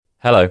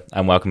Hello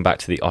and welcome back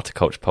to the Otter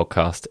Culture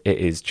Podcast. It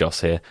is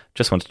Joss here.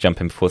 Just want to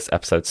jump in before this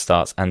episode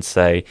starts and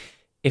say,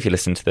 if you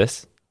listen to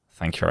this,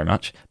 thank you very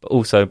much. But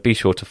also be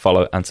sure to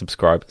follow and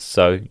subscribe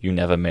so you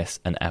never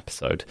miss an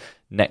episode.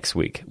 Next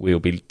week, we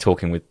will be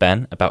talking with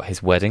Ben about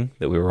his wedding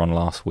that we were on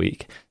last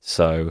week.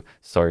 So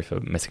sorry for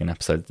missing an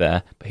episode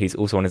there. But he's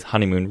also on his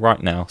honeymoon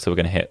right now. So we're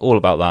going to hear all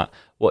about that,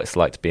 what it's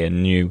like to be a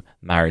new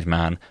married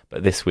man.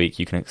 But this week,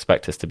 you can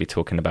expect us to be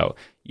talking about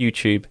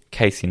YouTube,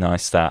 Casey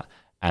Neistat,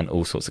 and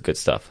all sorts of good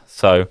stuff.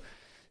 So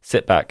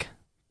sit back,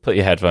 put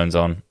your headphones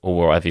on, or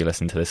wherever you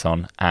listen to this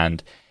on,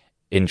 and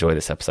enjoy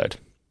this episode.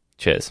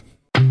 Cheers.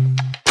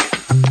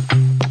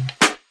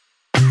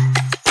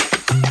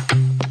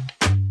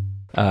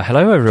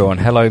 Hello, everyone.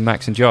 Hello,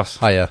 Max and Joss.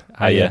 Hiya.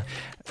 Hiya.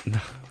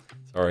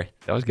 Sorry.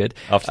 That was good.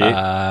 After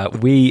you.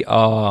 We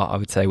are, I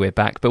would say we're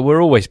back, but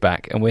we're always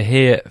back, and we're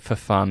here for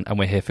fun, and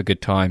we're here for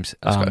good times.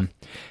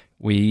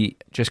 We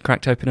just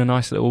cracked open a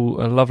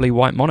lovely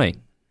white Monty.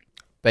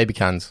 Baby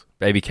cans.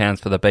 Baby cans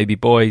for the baby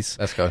boys.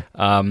 Let's go.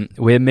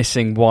 We're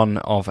missing one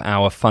of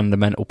our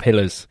fundamental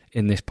pillars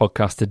in this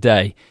podcast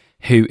today.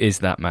 Who is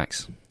that,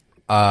 Max?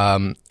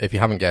 If you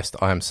haven't guessed,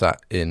 I am sat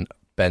in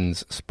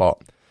Ben's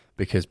spot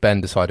because Ben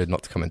decided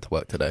not to come into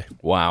work today.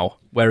 Wow.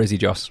 Where is he,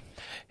 Joss?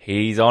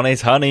 He's on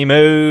his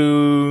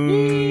honeymoon.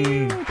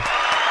 Woo!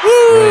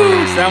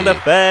 Sound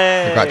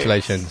effects.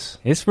 Congratulations.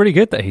 It's really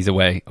good that he's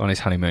away on his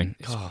honeymoon.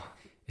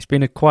 It's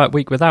been a quiet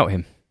week without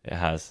him. It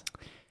has.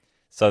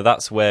 So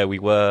that's where we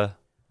were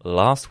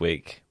last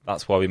week.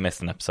 That's why we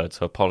missed an episode,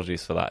 so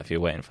apologies for that if you're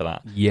waiting for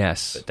that.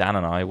 Yes. But Dan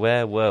and I,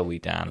 where were we,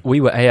 Dan?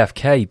 We were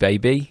AFK,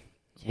 baby.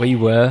 Yeah. We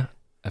were,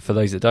 for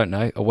those that don't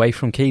know, away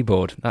from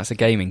keyboard. That's a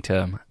gaming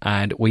term.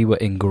 And we were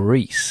in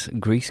Greece.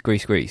 Greece.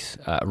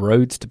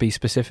 Rhodes to be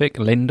specific,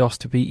 Lindos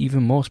to be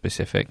even more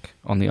specific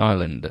on the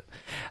island.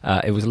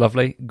 It was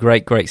lovely.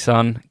 Great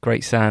sun,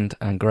 great sand,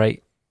 and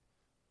great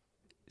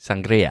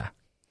sangria.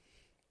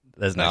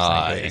 There's no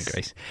sangria in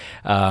Greece.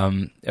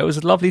 It was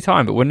a lovely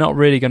time, but we're not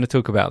really going to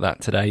talk about that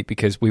today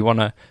because we want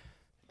to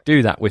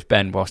do that with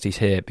Ben whilst he's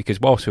here,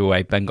 because whilst we were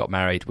away, Ben got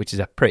married, which is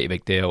a pretty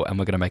big deal, and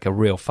we're going to make a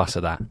real fuss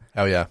of that.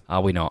 Hell yeah.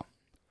 Are we not?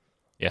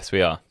 Yes,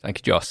 we are. Thank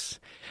you, Joss.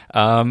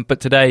 But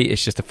today,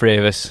 it's just the three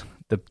of us,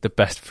 the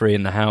best three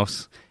in the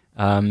house.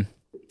 And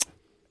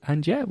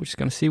yeah, we're just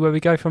going to see where we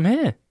go from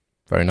here.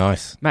 Very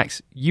nice.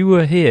 Max, you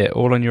were here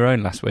all on your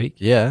own last week.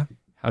 Yeah.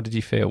 How did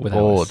you feel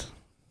without us?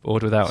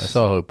 Bored without us?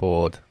 So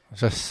bored. I was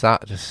just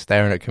sat,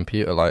 staring at a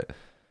computer like,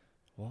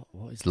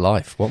 what is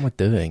life? What am I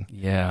doing?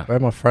 Yeah. Where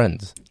are my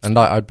friends? And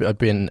I'd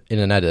be in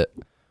an edit,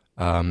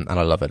 and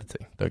I love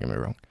editing, don't get me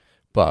wrong.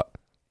 But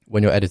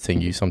when you're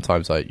editing, you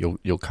sometimes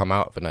you'll come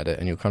out of an edit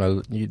and you kind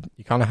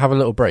of have a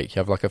little break. You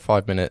have like a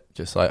 5-minute,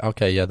 just like,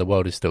 okay, yeah, the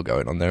world is still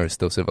going on. There is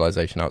still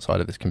civilization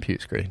outside of this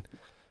computer screen.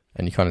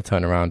 And you kind of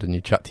turn around and you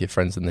chat to your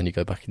friends and then you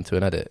go back into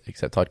an edit.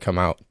 Except I'd come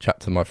out,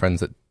 chat to my friends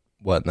that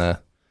weren't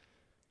there,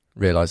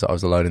 realise that I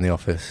was alone in the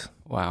office.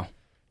 Wow.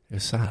 It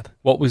was sad.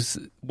 What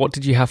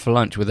did you have for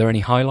lunch? Were there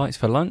any highlights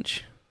for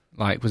lunch?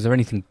 Like, was there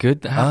anything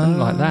good that happened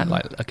like that?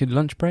 Like a good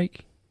lunch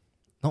break?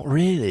 Not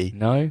really.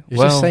 No?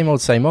 It's just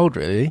same old,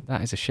 really.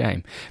 That is a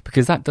shame.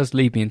 Because that does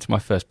lead me into my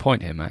first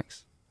point here,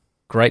 Max.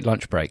 Great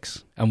lunch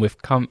breaks. And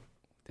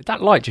did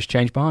that light just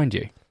change behind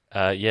you?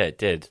 Yeah, it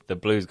did. The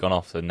blue's gone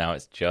off, so now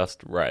it's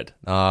just red.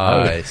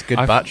 It's good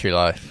battery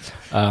life.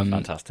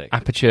 Fantastic.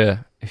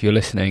 Aperture, if you're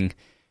listening,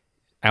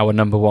 our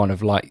number one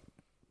of light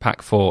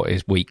pack 4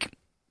 is weak.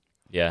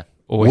 Yeah.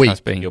 Always has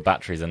been. Your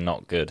batteries are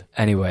not good.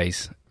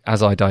 Anyways,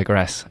 as I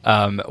digress,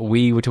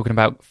 we were talking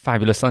about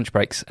fabulous lunch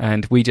breaks,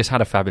 and we just had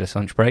a fabulous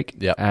lunch break.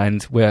 Yeah.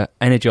 And we're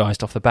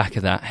energised off the back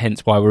of that,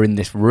 hence why we're in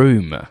this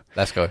room.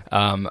 Let's go.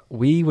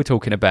 We were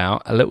talking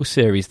about a little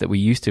series that we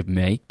used to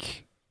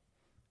make.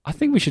 I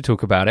think we should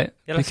talk about it,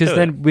 because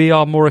then we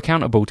are more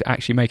accountable to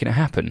actually making it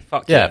happen.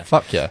 Fuck yeah.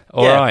 Fuck yeah.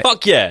 All right.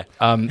 Fuck yeah.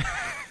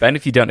 Ben,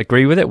 if you don't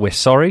agree with it, we're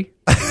sorry.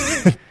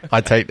 I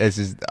take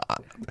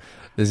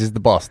this is the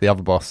boss, the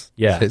other boss.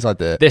 Yeah. It's his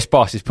idea. This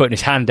boss is putting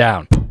his hand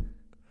down.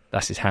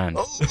 That's his hand.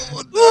 God.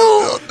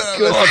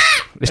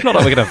 It's not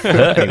like we're going to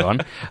hurt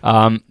anyone.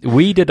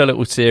 We did a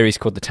little series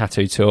called the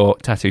Tattoo Tour,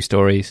 Tattoo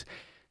Stories,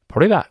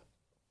 probably about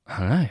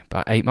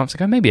 8 months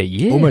ago, maybe a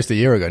year. Almost a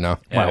year ago now.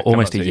 Yeah, well,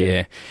 almost a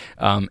year.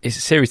 It's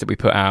a series that we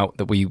put out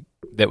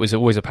that was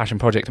always a passion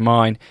project of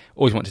mine.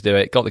 Always wanted to do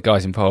it. Got the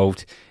guys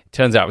involved.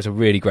 Turns out it was a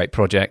really great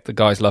project. The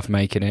guys loved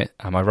making it.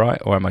 Am I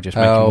right, or am I just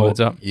making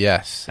words up?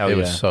 Yes, it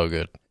was so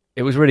good.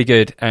 It was really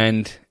good,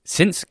 and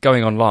since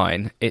going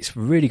online, it's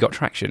really got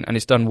traction, and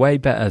it's done way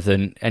better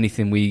than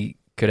anything we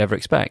could ever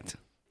expect.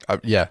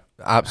 Yeah,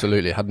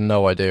 absolutely. Had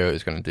no idea it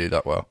was going to do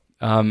that well.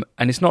 And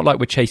it's not like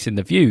we're chasing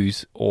the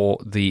views or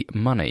the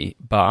money,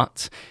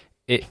 but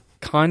it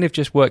kind of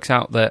just works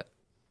out that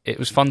it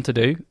was fun to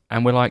do,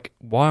 and we're like,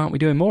 why aren't we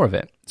doing more of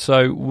it?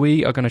 So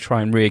we are going to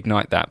try and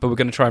reignite that, but we're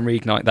going to try and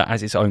reignite that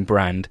as its own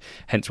brand,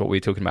 hence what we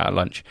were talking about at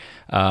lunch.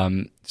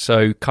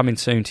 So coming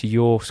soon to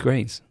your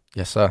screens.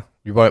 Yes, sir.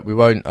 We won't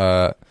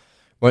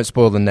Won't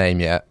spoil the name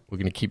yet. We're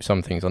going to keep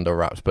some things under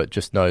wraps, but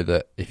just know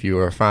that if you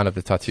are a fan of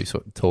the Tattoo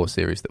Tour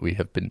series that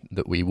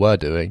we were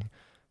doing,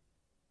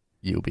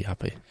 you'll be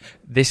happy.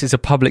 This is a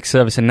public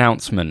service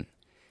announcement.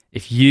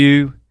 If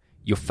you,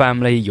 your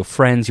family, your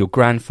friends, your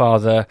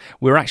grandfather,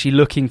 we're actually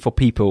looking for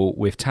people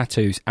with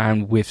tattoos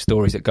and with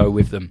stories that go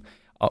with them.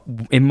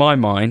 In my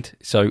mind,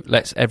 so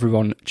let's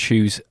everyone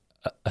choose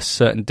a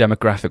certain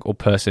demographic or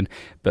person,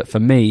 but for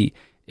me,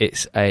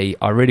 I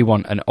really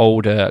want an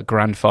older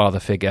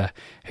grandfather figure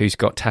who's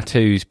got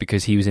tattoos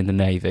because he was in the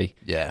Navy.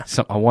 Yeah.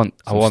 I want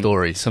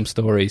stories. Some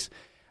stories.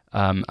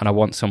 And I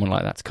want someone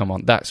like that to come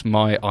on. That's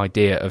my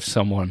idea of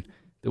someone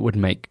that would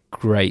make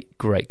great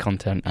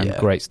content and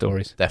great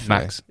stories.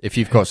 Definitely. Max, if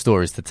you've got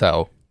stories to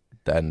tell,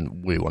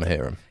 then we want to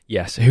hear them.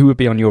 yes. Who would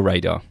be on your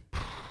radar?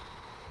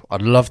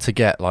 I'd love to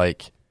get,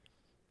 like,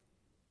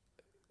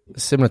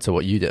 similar to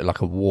what you did, like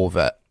a war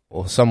vet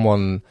or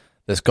someone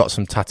that's got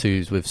some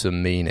tattoos with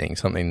some meaning,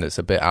 something that's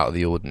a bit out of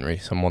the ordinary,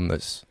 someone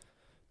that's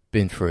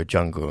been through a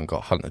jungle and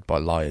got hunted by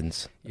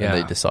lions. Yeah.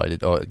 And they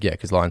decided,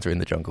 because lions are in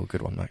the jungle.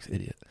 Good one, Max,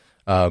 idiot.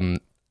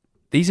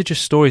 These are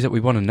just stories that we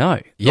want to know.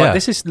 Yeah. Like,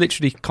 this is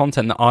literally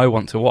content that I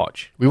want to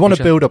watch. We want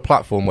to build a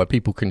platform where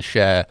people can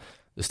share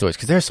the stories.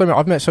 Because there's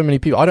I've met so many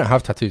people, I don't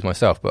have tattoos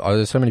myself, but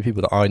there's so many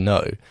people that I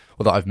know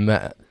or that I've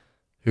met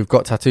who've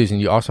got tattoos,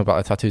 and you ask them about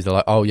their tattoos, they're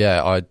like, oh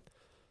yeah, I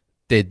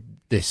did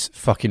this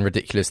fucking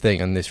ridiculous thing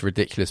in this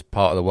ridiculous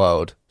part of the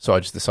world, so I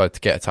just decided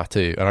to get a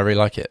tattoo, and I really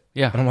like it.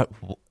 Yeah. And I'm like,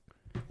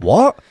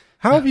 what?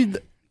 How have you...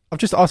 I've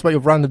just asked about your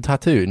random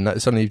tattoo, and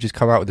suddenly you've just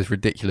come out with this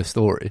ridiculous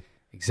story.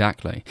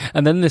 Exactly.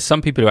 And then there's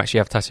some people who actually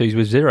have tattoos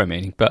with zero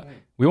meaning, but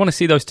we want to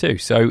see those too.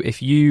 So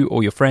if you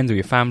or your friends or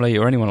your family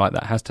or anyone like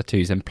that has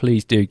tattoos, then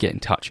please do get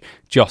in touch.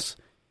 Joss,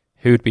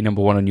 who would be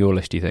number one on your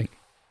list, do you think?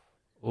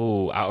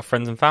 Oh, out of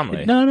friends and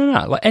family? No.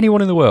 Like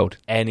anyone in the world.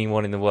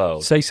 Anyone in the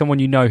world. Say someone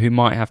you know who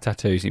might have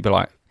tattoos, and you'd be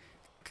like,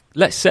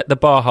 let's set the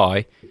bar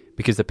high,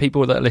 because the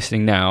people that are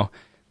listening now,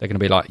 they're going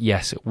to be like,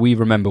 yes, we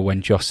remember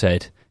when Joss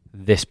said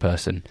this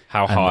person.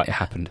 How and high? It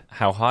happened.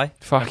 How high?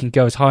 Fucking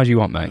go as high as you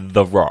want, mate.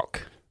 The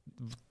Rock.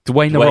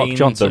 Dwayne The Rock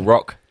Johnson. The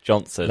Rock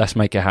Johnson. Let's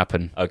make it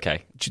happen.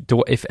 Okay.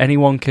 If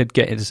anyone could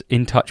get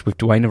in touch with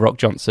Dwayne The Rock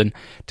Johnson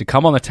to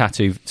come on the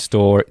tattoo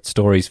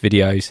stories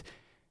videos,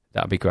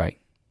 that would be great.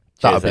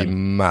 That would be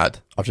mad.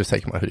 I've just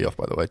taken my hoodie off,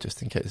 by the way,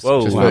 just in case.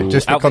 Whoa,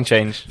 just outfit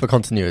change. For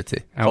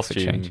continuity. Outfit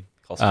change.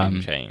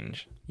 Costume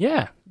change.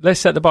 Yeah. Let's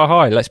set the bar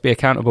high. Let's be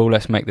accountable.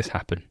 Let's make this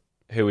happen.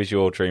 Who is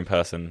your dream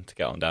person to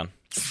get on, Dan?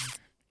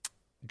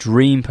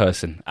 Dream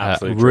person.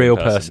 Absolute real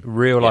dream person.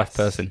 Real life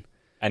person.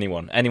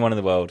 Anyone in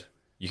the world.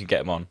 You can get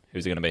them on.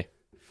 Who's it going to be?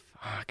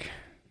 Fuck.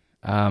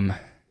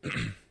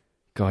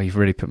 God, you've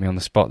really put me on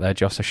the spot there,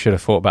 Joss. I should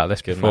have thought about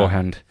this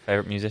beforehand.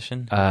 Favourite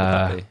musician? Who would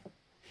that be?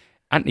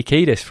 Anthony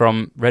Kiedis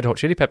from Red Hot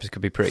Chili Peppers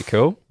could be pretty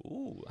cool.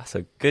 Ooh, that's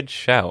a good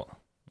shout.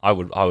 I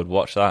would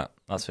watch that.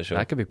 That's for sure.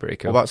 That could be pretty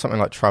cool. What about something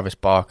like Travis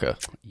Barker?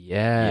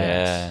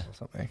 Yes. Or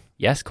something.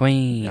 Yes,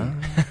 Queen.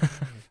 Yeah.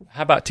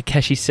 How about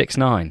Takeshi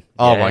 6ix9ine?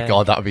 Oh Yeah. my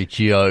god, that would be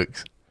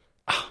jokes.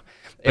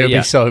 It would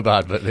be so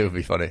bad, but it would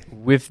be funny.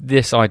 With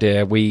this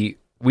idea, we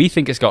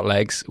think it's got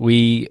legs.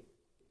 We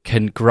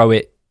can grow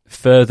it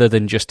further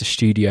than just a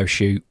studio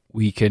shoot.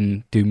 We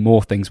can do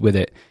more things with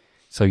it.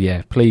 So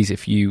yeah, please,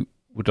 if you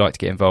would like to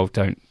get involved,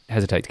 don't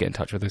hesitate to get in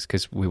touch with us,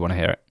 because we want to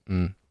hear it.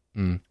 And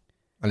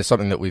it's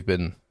something that we've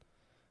been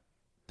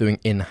doing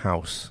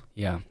in-house.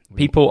 Yeah.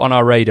 People on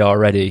our radar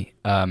already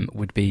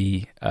would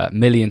be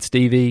Millie and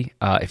Stevie.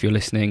 If you're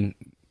listening,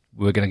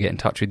 we're going to get in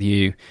touch with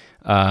you.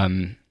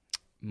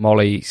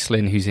 Molly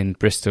Slynn, who's in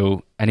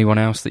Bristol. Anyone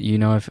else that you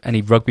know of?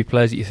 Any rugby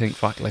players that you think,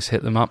 fuck, let's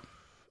hit them up?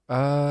 Not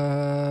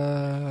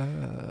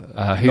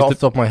off the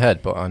top of my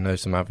head, but I know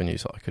some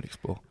avenues that I could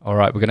explore. All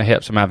right, we're going to hit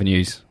up some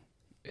avenues.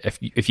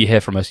 If you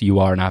hear from us, you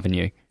are an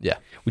avenue. Yeah.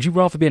 Would you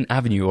rather be an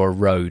avenue or a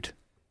road?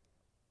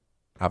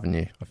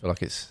 Avenue. I feel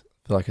like it's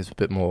a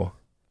bit more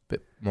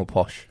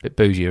posh. Bit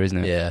bougier, isn't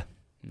it? Yeah.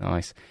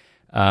 Nice.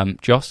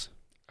 Joss?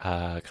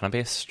 Can I be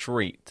a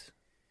street?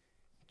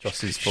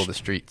 Joss is for the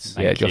streets.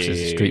 Yeah, Thank Joss is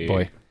a street you.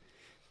 boy.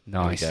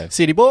 Nice. There we go.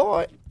 City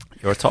boy.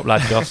 You're a top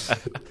lad, Joss.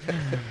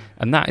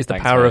 And that is the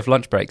Thanks, power mate. of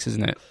lunch breaks,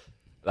 isn't it?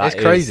 That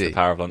It's crazy. is the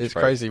power of lunch It's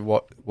break. crazy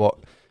what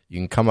you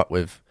can come up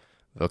with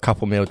a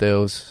couple meal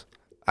deals,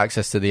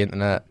 access to the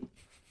internet,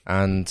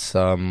 and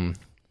some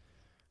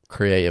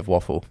creative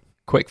waffle.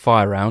 Quick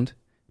fire round.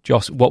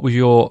 Joss, what was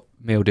your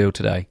meal deal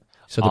today?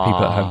 So the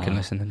people at home can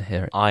listen and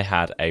hear it. I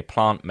had a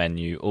plant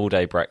menu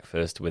all-day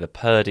breakfast with a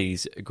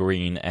Purdy's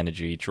green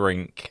energy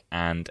drink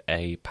and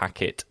a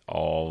packet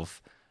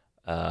of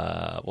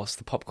what's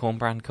the popcorn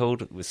brand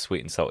called? It was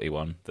sweet and salty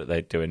one that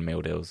they do in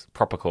meal deals.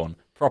 Proper corn.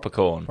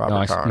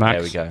 Nice. Max. Max?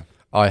 There we go.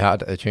 I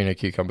had a tuna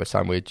cucumber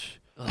sandwich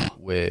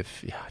with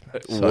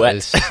Wet.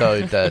 It's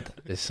so dead.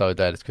 It's so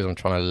dead. It's because I'm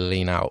trying to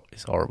lean out.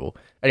 It's horrible.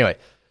 Anyway,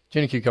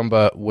 tuna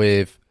cucumber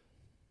with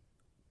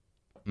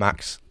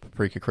Max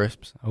paprika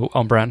crisps. Oh,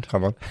 on brand.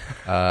 Come on.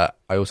 I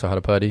also had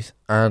a Purdy's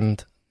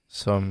and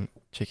some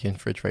chicken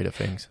refrigerator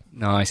things.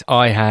 Nice.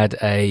 I had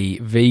a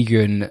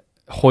vegan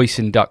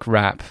hoisin duck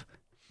wrap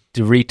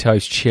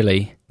Doritos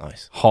chili,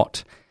 Nice.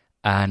 hot,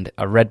 and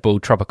a Red Bull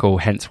tropical,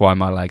 hence why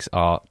my legs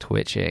are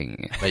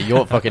twitching. Mate,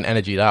 you're fucking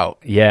energied out.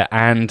 Yeah,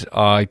 and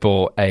I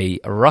bought a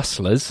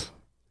Rustler's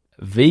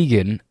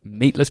vegan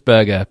meatless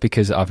burger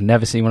because I've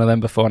never seen one of them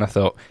before, and I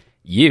thought,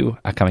 you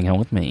are coming home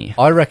with me.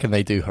 I reckon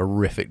they do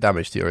horrific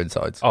damage to your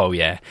insides. Oh,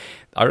 yeah.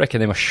 I reckon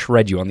they must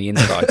shred you on the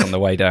inside on the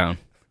way down.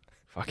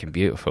 Fucking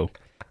beautiful.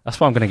 That's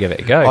why I'm going to give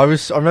it a go. I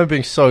remember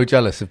being so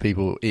jealous of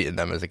people eating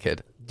them as a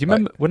kid. Do you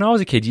remember when I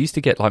was a kid, you used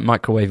to get like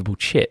microwavable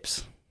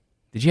chips?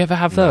 Did you ever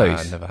have Nah,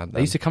 those? I never had them.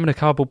 They used to come in a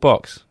cardboard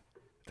box.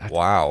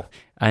 Wow.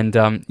 And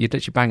you'd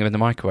literally bang them in the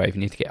microwave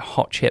and you'd get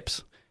hot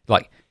chips.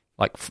 Like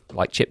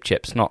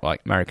chips, not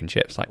like American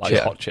chips, like Like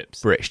Yeah. hot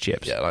chips. British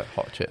chips. Yeah, like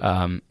hot chips.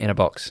 In a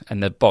box,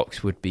 and the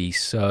box would be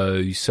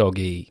so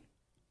soggy.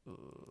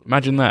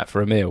 Imagine that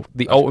for a meal.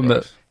 The That's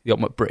gross.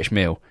 ultimate British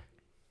meal.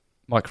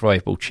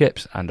 Microwavable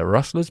chips and a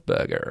Rustler's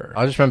burger.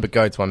 I just remember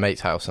going to my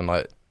mate's house and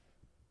like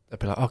they'd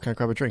be like, "Oh, can I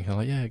grab a drink?" And I'm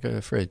like, "Yeah, go to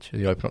the fridge."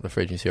 And you open up the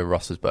fridge and you see a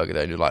Rustler's burger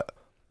there, and you're like,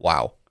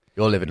 "Wow,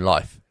 you're living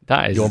life."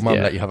 That is Your mum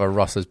yeah. let you have a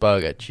Rustler's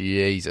burger.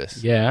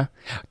 Jesus. Yeah.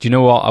 Do you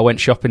know what? I went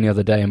shopping the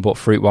other day and bought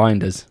fruit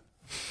winders.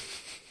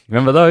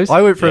 Remember those?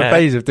 I went through Yeah. a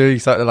phase of doing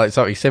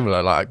something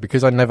similar, like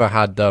because I never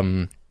had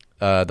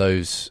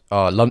those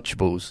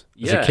Lunchables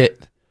as Yeah. a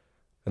kid.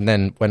 And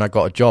then when I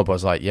got a job, I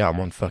was like, "Yeah, I've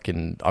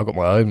got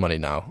my own money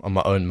now. I'm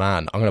my own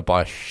man. I'm gonna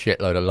buy a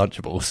shitload of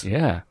Lunchables."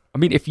 Yeah. I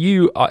mean, if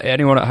you,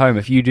 anyone at home,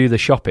 if you do the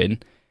shopping,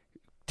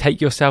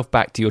 take yourself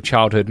back to your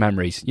childhood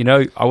memories. You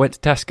know, I went to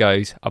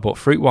Tesco's, I bought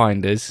fruit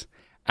winders,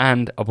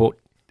 and I bought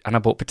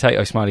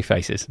potato smiley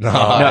faces. Nice.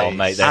 Oh,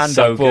 mate, they're And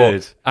so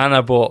good. And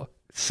I bought,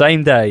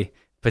 same day,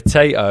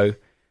 potato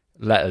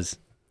letters.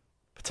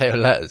 Potato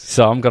letters.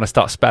 So I'm going to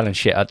start spelling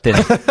shit at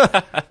dinner.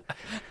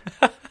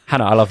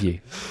 Hannah, I love you.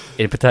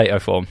 In potato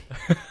form.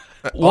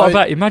 What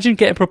about, imagine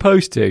getting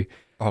proposed to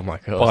Oh my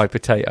god, by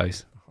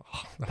potatoes.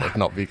 that would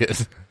not be good.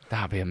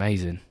 That'd be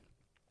amazing.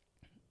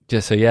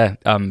 Just so, yeah,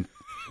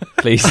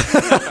 please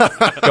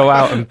go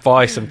out and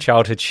buy some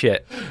childhood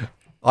shit.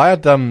 I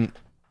had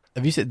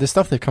have you seen the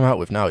stuff they've come out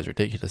with now is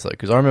ridiculous though,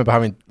 because I remember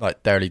having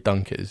like Dairy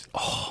Dunkers,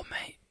 Oh,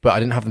 mate. but I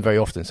didn't have them very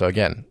often. So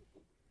again,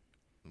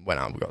 went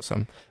out and got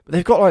some. But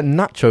they've got like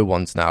nacho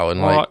ones now and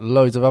like What?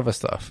 loads of other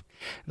stuff.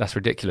 That's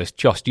ridiculous.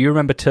 Josh, do you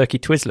remember turkey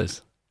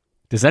Twizzlers?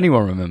 Does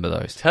anyone remember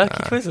those?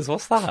 Turkey Twizzlers,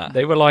 what's that?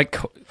 They were like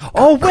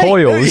Oh, wait,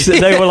 coils. no.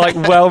 They were like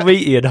well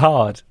meaty and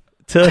hard.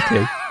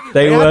 Turkey.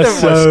 They We had were them at my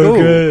so school.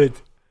 good.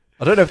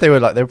 I don't know if they were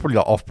probably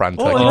like off-brand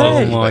Oh, turkey. are Oh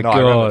they? Twizzlers, my but no, I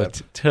remember god.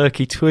 them.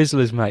 Turkey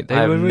Twizzlers, mate. They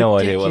I have were no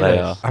idea what they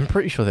ridiculous. are. I'm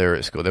pretty sure they were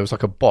at school. There was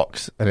like a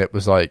box, and it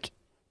was like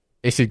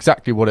it's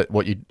exactly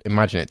what you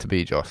imagine it to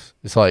be, Josh.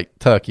 It's like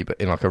turkey, but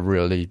in like a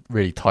really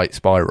really tight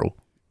spiral.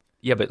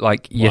 Yeah, but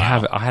like you Wow.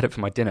 have it. I had it for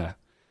my dinner.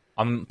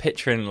 I'm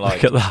picturing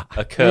like Look at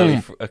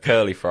that. a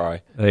curly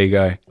fry. There you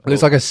go. It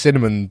looks like a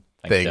cinnamon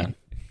Thanks, thing. Dan.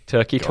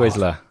 Turkey God.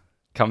 Twizzler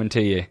coming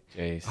to you.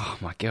 Jeez. Oh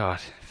my god.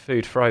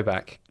 Food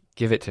throwback.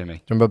 Give it to me. Do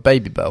you remember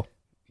Baby Bell?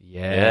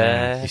 Yeah.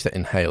 Yeah. I used to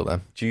inhale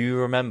them. Do you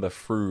remember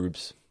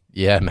Froobs?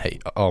 Yeah,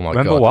 mate. Oh my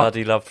Remember god. what?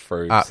 Bloody loved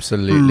Froobs.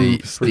 Absolutely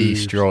Froobs.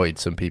 destroyed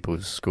some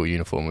people's school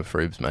uniform with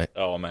Froobs, mate.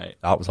 Oh, mate.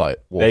 That was like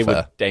They warfare.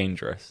 were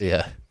dangerous.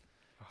 Yeah.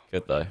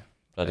 Good, though.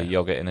 Bloody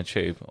yogurt in a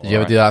tube. Did you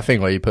ever do that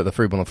thing where you put the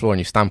Froob on the floor and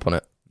you stamp on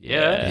it?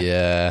 Yeah.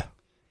 Yeah.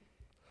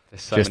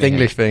 There's so Just many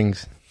English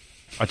things.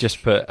 I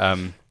just put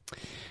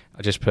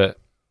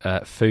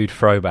food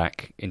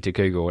throwback into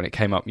Google and it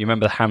came up. You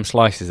remember the ham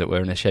slices that were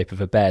in the shape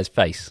of a bear's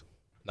face?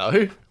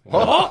 No.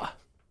 What?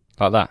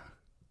 Like that.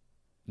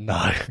 No.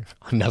 I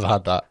never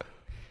had that.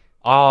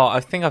 Oh, I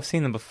think I've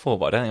seen them before,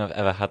 but I don't think I've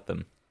ever had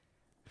them.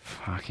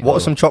 Fucking What are hell.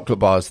 some chocolate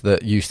bars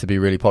that used to be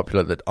really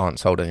popular that aren't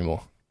sold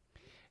anymore? Do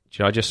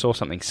you know, I just saw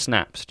something.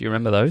 Snaps. Do you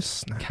remember those?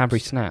 Snaps. Cadbury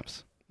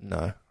Snaps.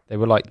 No. They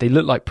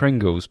looked like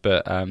Pringles,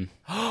 but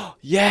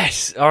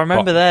Yes, I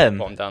remember them.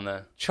 bottom down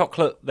there.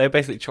 Chocolate. They're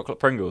basically chocolate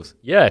Pringles.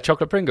 Yeah,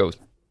 chocolate Pringles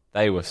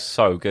They were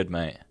so good,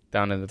 mate.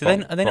 down in the. Do they,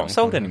 bottom- are they not bottom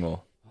sold corner.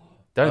 anymore?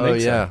 Don't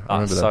think so. yeah. I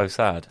That's remember so that.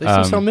 sad. They still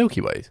Um, sell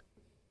Milky Ways.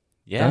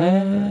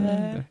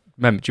 Yeah.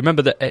 Remember? Do you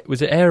remember the?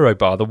 Was it Aero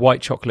Bar, the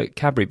white chocolate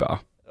Cadbury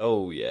bar?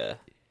 Oh, yeah.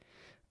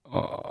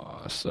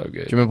 Oh, so good. Do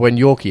you remember when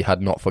Yorkie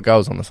had not for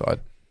girls on the side?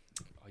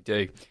 I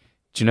do.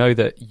 Do you know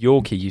that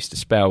Yorkie used to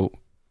spell?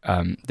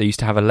 They used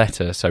to have a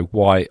letter, so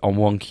Y on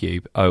one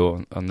cube,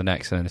 O on the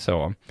next, and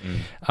so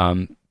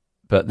on.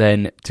 But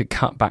then to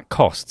cut back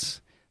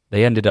costs,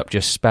 they ended up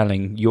just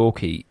spelling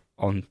Yorkie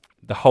on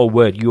the whole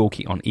word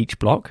Yorkie on each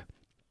block,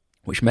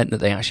 which meant that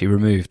they actually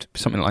removed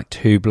something like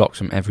 2 blocks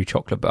from every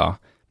chocolate bar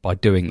by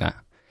doing that.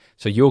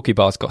 So Yorkie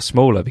bars got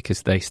smaller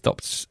because they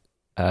stopped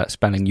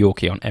spelling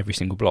Yorkie on every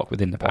single block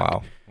within the pack.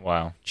 Wow.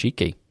 Wow.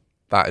 Cheeky.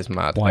 That is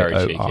mad. Very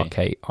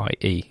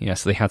Yorkie. Yeah,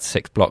 so they had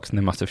 6 blocks and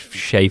they must have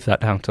shaved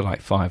that down to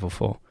like 5 or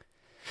 4.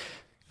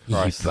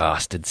 Christ. You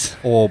bastards.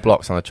 4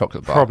 blocks on a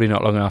chocolate bar. Probably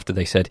not long after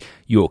they said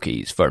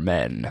Yorkies for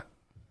men.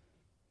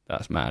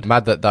 That's mad.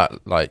 Mad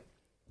that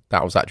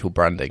was actual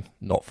branding,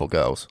 not for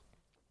girls.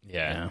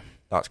 Yeah.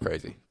 That's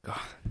crazy.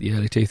 The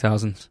early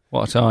 2000s.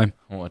 What a time.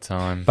 What a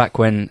time. Back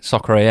when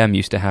Soccer AM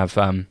used to have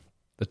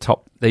the The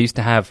top. They used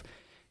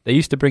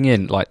to bring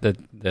in like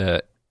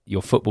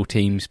your football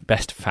team's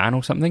best fan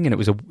or something, and it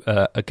was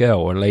a girl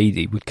or a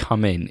lady would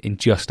come in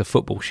just a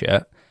football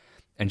shirt,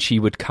 and she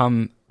would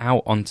come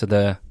out onto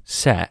the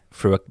set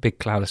through a big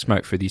cloud of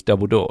smoke through these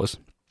double doors.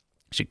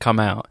 She'd come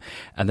out,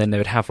 and then they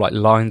would have like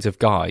lines of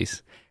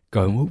guys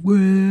going,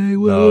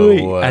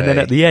 way. And then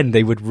at the end,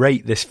 they would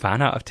rate this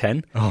fan out of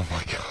 10. Oh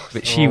my god!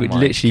 But she would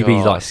literally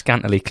be like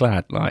scantily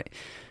clad, like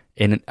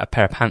in a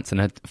pair of pants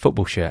and a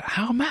football shirt.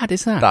 How mad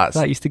is that?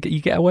 That used to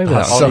get away with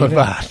that. So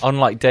bad. On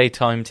like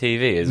daytime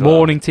TV as well.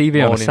 Morning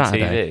TV on a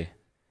Saturday. TV.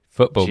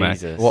 Football,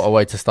 Jesus. man. What a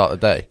way to start the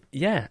day.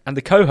 Yeah, and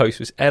the co-host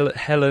was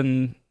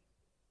Helen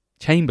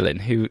Chamberlain,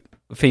 who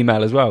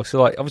female as well.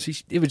 So like, obviously,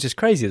 it was just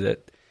crazy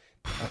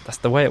that's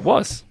the way it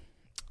was.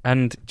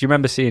 And do you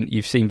remember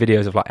you've seen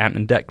videos of like Ant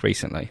and Dec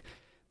recently?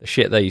 The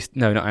shit they used,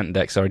 no, not Ant and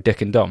Dec, sorry,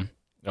 Dick and Dom.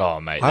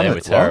 Oh mate, they were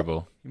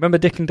terrible. Remember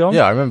Dick and Dom?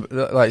 Yeah, I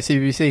remember like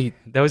CBBC.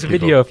 There was a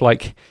video of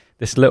like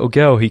this little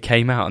girl who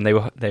came out, and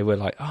they were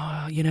like,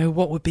 oh,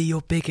 what would be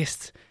your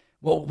biggest?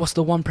 What's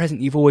the one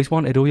present you've always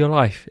wanted all your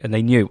life? And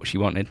they knew what she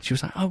wanted. She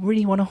was like, I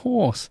really want a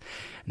horse.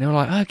 And they were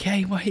like,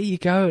 okay, well, here you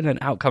go. And then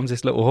out comes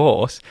this little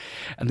horse.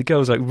 And the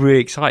girl's like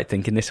really excited,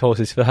 thinking this horse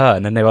is for her.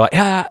 And then they were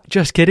like,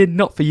 just kidding,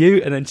 not for you.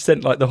 And then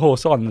sent like the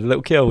horse on. And the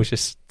little girl was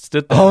just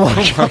stood there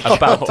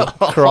about to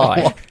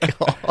cry. Oh my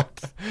god.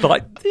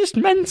 Like, just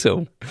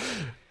mental.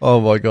 Oh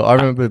my god. I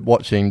remember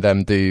watching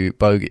them do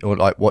bogey, or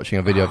like watching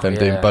a video of them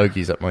doing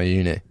bogeys at my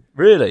uni.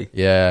 Really?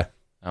 Yeah.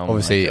 Oh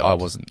obviously, I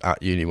wasn't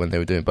at uni when they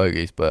were doing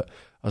bogeys, but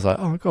I was like,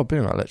 oh my god,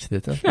 being at lecture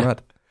theatre,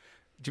 mad.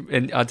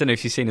 And I don't know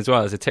if you've seen as well,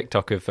 there's a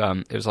TikTok of,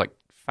 it was like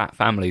Fat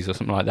Families or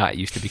something like that, it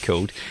used to be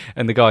called.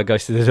 And the guy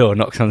goes to the door,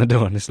 knocks on the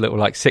door, and this little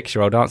like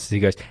 6-year-old answers. He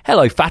goes,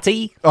 hello,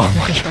 fatty. Oh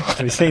my god.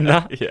 Have you seen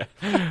that?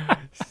 Yeah.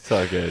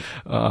 So good.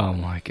 Oh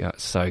my god,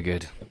 so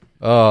good.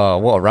 Oh,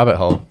 what a rabbit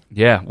hole.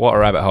 Yeah, what a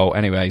rabbit hole.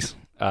 Anyways.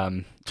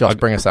 Josh,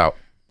 bring us out.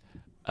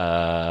 You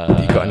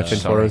got anything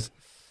for us?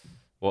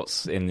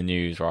 What's in the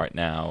news right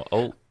now?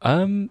 Oh,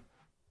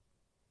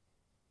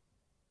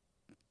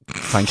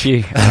 thank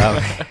you.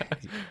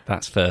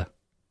 That's for...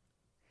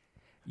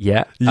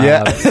 Yeah.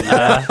 Yeah.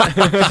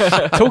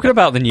 Talking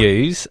about the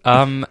news,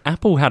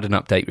 Apple had an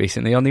update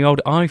recently on the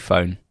old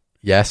iPhone.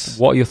 Yes.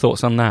 What are your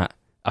thoughts on that?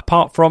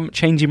 Apart from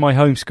changing my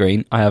home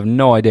screen, I have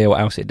no idea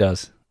what else it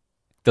does.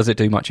 Does it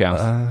do much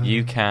else?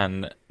 you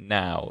can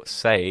now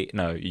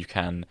you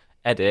can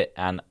edit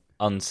and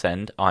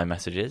unsend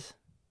iMessages.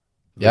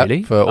 Yep,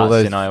 Really? for all That's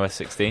those in iOS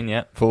 16,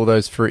 yeah. for all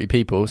those fruity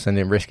people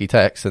sending risky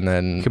texts and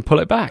then You can pull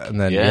it back. backing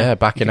You can out do a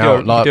backing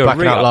out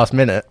re-up. last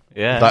minute.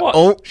 Yeah. Like, What?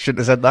 oh, shouldn't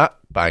have said that.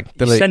 Bang, You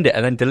delete. send it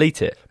and then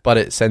delete it. But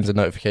it sends a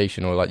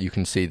notification, or like you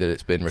can see that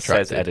it's been It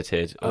retracted. says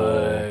edited or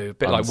A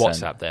bit like unsend.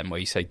 WhatsApp then, where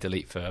you say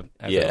delete for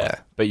everyone. Yeah.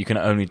 But you can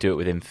only do it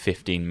within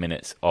 15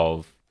 minutes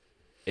of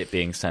it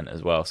being sent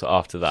as well. So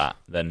after that,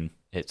 then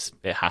it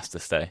has to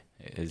stay.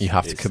 You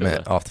have to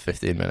commit after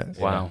 15 minutes.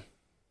 Wow.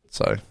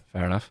 So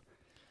Fair enough.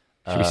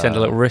 Should we send a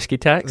little risky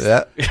text?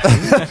 yeah.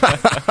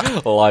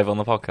 live on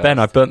the podcast. Ben,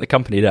 I've burnt the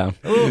company down.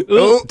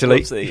 Oh,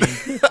 delete.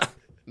 Oopsie.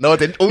 no, I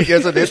didn't. Oh,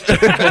 yes, I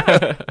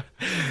did.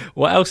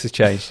 What else has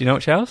changed? Do you know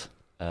what else?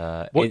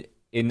 What?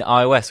 In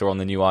iOS or on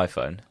the new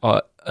iPhone?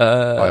 On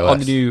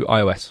the new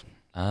iOS.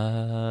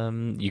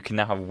 You can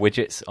now have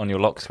widgets on your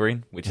lock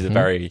screen, which is a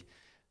very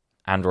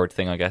Android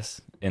thing, I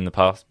guess, in the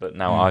past. But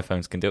now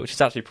iPhones can do it, which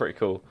is actually pretty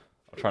cool.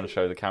 I'm trying to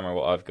show the camera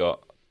what I've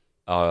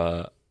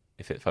got.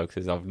 If it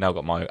focuses, I've now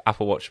got my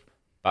Apple Watch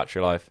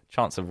battery life,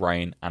 chance of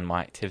rain, and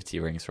my activity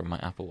rings from my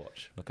Apple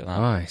Watch. Look at that.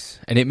 Nice.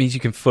 And it means you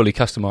can fully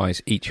customize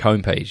each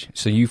homepage.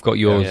 So you've got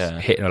yours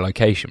hitting a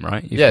location,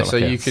 right? You've got so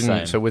like you can.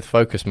 same. So with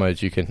focus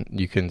modes, you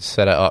can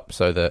set it up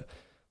so that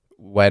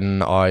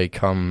when I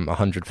come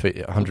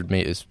 100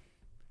 meters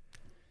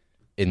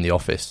in the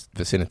office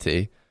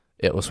vicinity,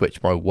 it will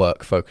switch my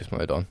work focus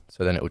mode on.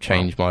 So then it will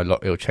change my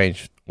lock. It will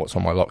change what's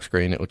on my lock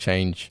screen. It will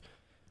change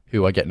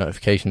who I get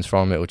notifications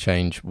from. It will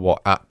change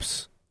what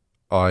apps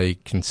I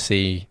can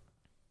see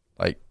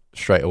like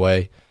straight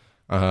away.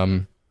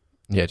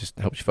 Yeah, just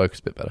helps you focus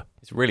a bit better.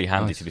 It's really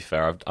handy, Nice. to be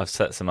fair. I've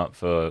set some up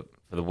for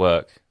the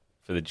work,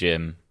 for the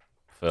gym,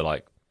 for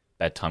like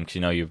bedtime, because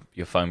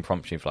your phone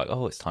prompts you for like,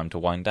 oh, it's time to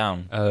wind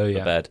down for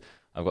bed.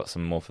 I've got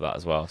some more for that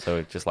as well.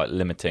 So just like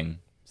limiting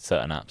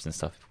certain apps and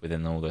stuff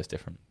within all those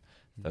different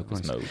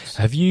focus modes.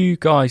 Have you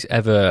guys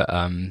ever?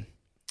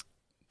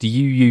 Do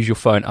you use your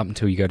phone up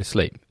until you go to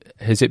sleep?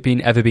 Has it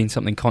ever been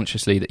something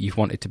consciously that you've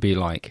wanted to be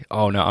like,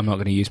 oh no, I'm not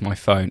going to use my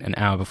phone an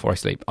hour before I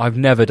sleep? I've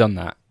never done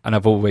that, and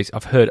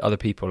I've heard other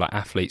people, like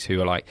athletes, who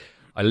are like,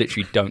 I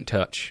literally don't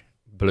touch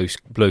blue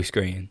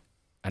screen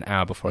an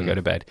hour before I go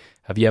to bed.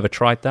 Have you ever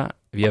tried that?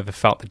 Have you ever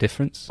felt the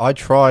difference? I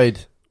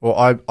tried. Well,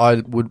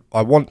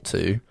 I want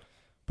to,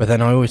 but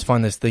then I always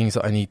find there's things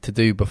that I need to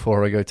do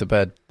before I go to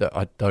bed that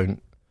I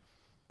don't.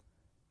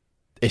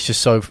 It's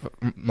just so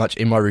much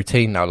in my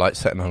routine now, like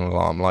setting an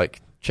alarm,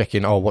 like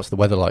checking, what's the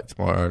weather like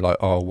tomorrow? Like,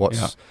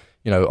 what's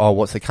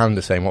the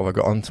calendar saying? What have I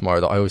got on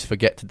tomorrow? That I always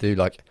forget to do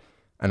like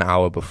an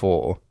hour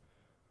before.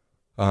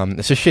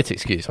 It's a shit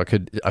excuse. I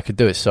could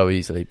do it so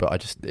easily, but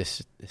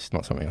it's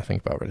not something I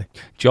think about really.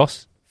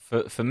 Joss?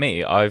 For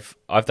me, I've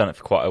done it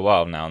for quite a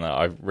while now, and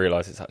I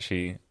realise it's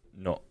actually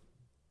not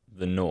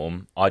the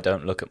norm. I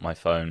don't look at my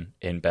phone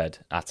in bed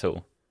at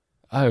all.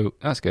 Oh,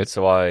 that's good.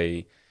 So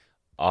I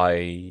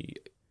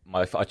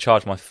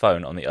charge my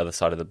phone on the other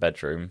side of the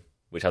bedroom,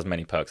 which has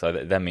many perks.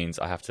 That means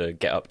I have to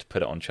get up to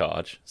put it on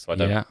charge, so I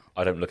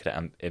don't look at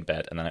it in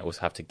bed, and then I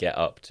also have to get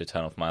up to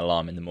turn off my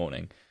alarm in the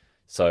morning.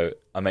 So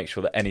I make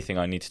sure that anything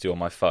I need to do on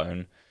my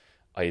phone,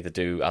 I either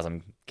do as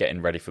I'm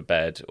getting ready for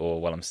bed or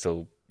while I'm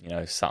still,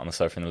 sat on the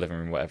sofa in the living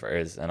room, whatever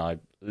it is. And I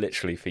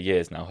literally for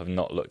years now have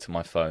not looked at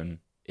my phone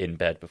in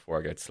bed before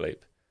I go to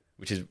sleep,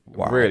 which is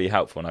really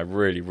helpful, and I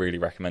really, really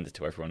recommend it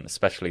to everyone,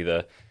 especially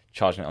the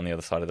charging it on the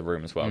other side of the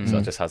room as well, because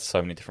that just has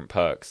so many different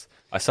perks.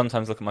 I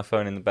sometimes look at my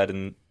phone in the bed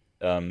in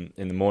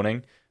the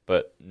morning,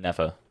 but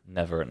never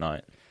at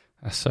night.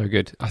 That's so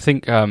good. I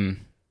think I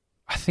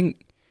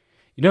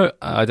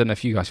don't know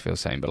if you guys feel the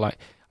same, but like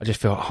I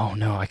just feel, oh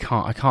no, I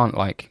can't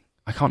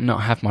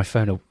not have my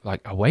phone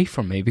like away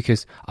from me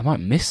because I might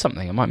miss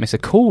something. I might miss a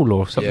call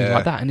or something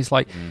like that. And it's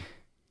like,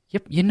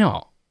 yep, you're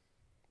not.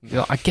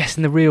 I guess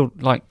in the real,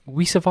 like,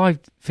 we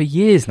survived for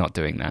years not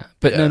doing that.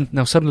 But then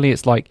now suddenly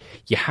it's like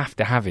you have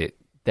to have it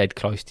dead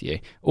close to you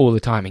all the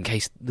time in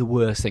case the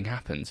worst thing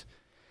happens.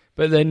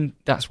 But then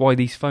that's why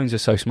these phones are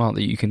so smart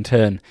that you can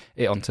turn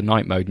it onto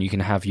night mode and you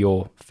can have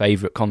your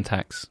favourite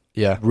contacts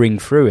ring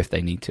through if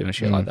they need to and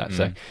shit like that.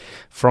 So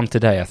from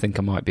today, I think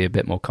I might be a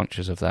bit more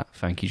conscious of that.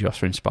 Thank you, Josh,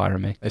 for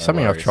inspiring me. It's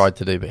something I've tried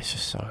to do, but it's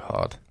just so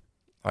hard.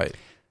 I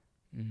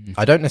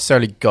don't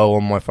necessarily go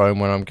on my phone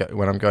when I'm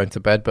going to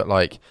bed, but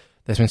like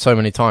there's been so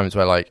many times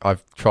where like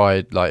I've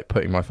tried like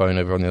putting my phone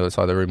over on the other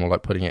side of the room or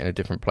like putting it in a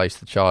different place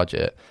to charge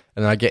it,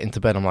 and then I get into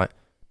bed, I'm like,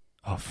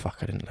 oh fuck,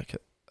 I didn't look at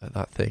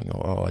that thing,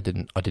 or I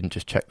didn't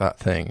just check that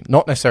thing.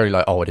 Not necessarily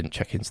like, I didn't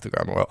check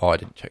Instagram, or I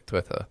didn't check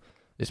Twitter.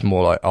 It's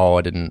more like,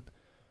 I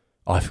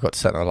forgot to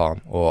set an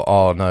alarm,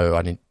 or no,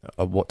 I need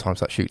what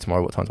time's that shoot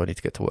tomorrow, what time do I need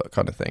to get to work,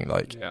 kind of thing.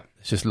 Like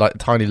it's just like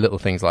tiny little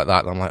things like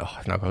that, and I'm like,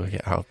 I've now got to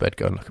get out of bed,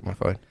 go and look at my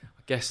phone.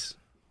 I guess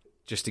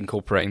just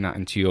incorporating that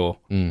into your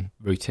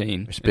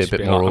routine, just be a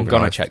bit more I'm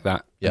going to check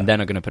that, and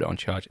then I'm going to put it on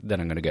charge, then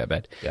I'm going to go to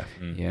bed. Yeah.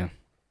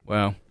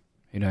 Well,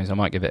 who knows, I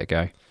might give it a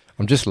go.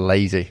 I'm just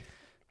lazy.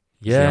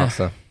 Yeah,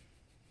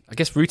 I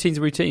guess routines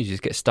are routines. You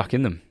just get stuck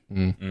in them.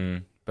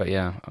 But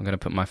yeah, I'm going to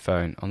put my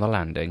phone on the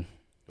landing.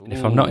 And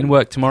if I'm not in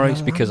work tomorrow,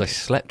 it's because I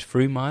slept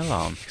through my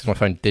alarm. Because my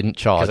phone didn't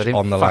charge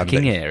on the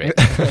landing. landing. Fucking hear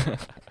it.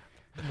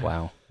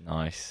 Wow,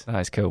 nice. That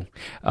is cool.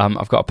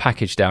 I've got a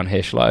package down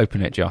here. Shall I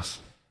open it, Joss?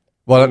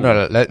 Well,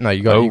 no.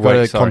 You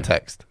got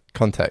context.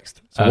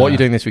 So what are you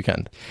doing this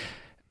weekend?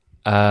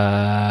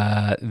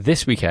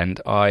 This weekend,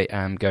 I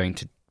am going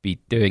to be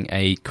doing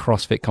a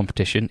CrossFit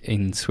competition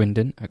in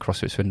Swindon, at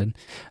CrossFit Swindon.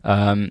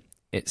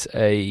 It's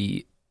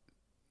a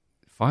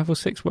 5 or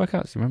 6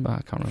 workouts. Do you remember?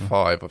 I can't remember.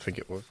 5, I think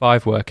it was.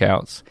 5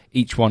 workouts,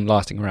 each one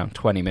lasting around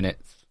 20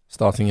 minutes.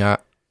 Starting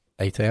at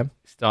 8 a.m.?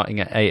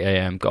 Starting at 8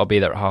 a.m. Got to be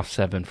there at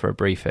 7:30 for a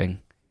briefing.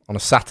 On a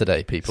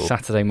Saturday, people.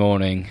 Saturday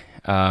morning.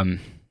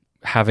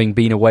 Having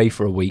been away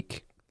for a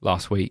week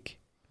last week,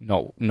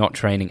 not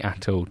training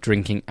at all,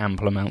 drinking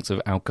ample amounts of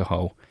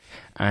alcohol,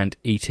 and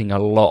eating a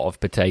lot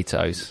of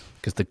potatoes,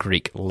 because the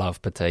Greek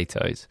love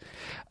potatoes.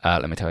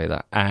 Let me tell you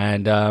that.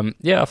 And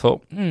I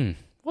thought,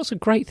 what's a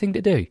great thing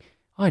to do?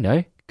 I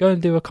know, go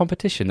and do a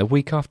competition the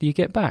week after you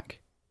get back.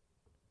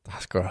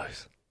 That's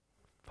gross.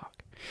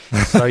 Fuck.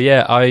 So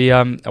yeah,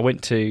 I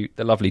went to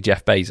the lovely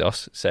Jeff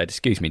Bezos, said,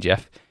 excuse me,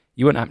 Jeff,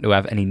 you wouldn't happen to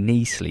have any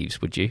knee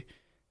sleeves, would you?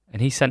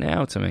 And he sent it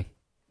out to me.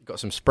 Got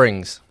some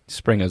Springers.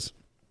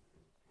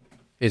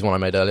 Here's one I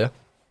made earlier.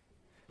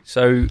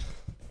 So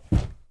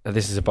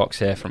this is a box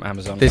here from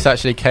Amazon. This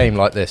actually came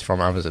like this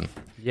from Amazon.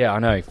 Yeah, I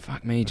know.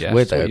 Fuck me, Jeff.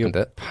 Weird they opened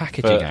it.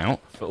 Packaging out.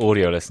 For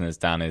audio listeners,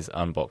 Dan is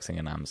unboxing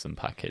an Amazon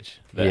package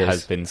that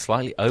has been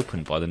slightly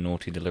opened by the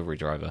naughty delivery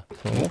driver.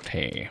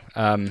 Naughty.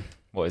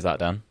 What is that,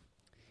 Dan?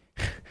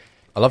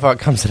 I love how it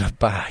comes in a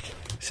bag.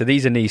 So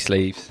these are knee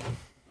sleeves.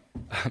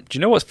 Do you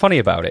know what's funny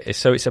about it?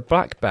 It's a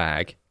black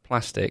bag,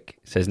 plastic.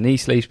 It says knee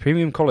sleeves,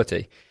 premium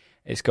quality.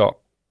 It's got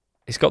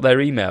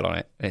their email on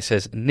it. And it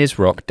says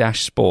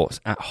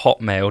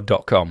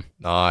nizrock-sports@hotmail.com.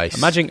 Nice.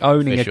 Imagine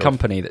owning a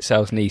company that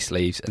sells knee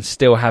sleeves and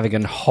still having a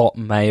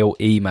Hotmail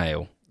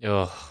email.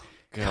 Oh,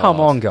 God. Come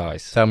on,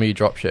 guys. Tell me you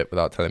drop ship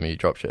without telling me you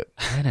drop ship.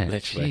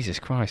 Literally. Jesus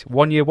Christ.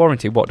 1 year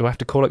warranty. What, do I have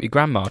to call up your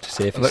grandma to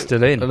see if it's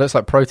still in? It looks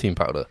like protein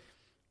powder.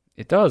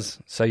 It does.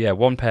 So yeah,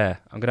 1 pair.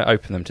 I'm going to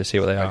open them to see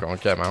what they are. Go on,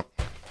 get them out.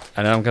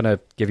 And then I'm going to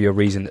give you a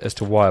reason as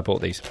to why I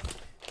bought these.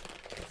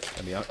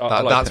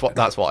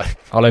 That's why.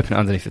 I'll open it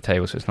underneath the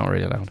table so it's not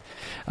really loud.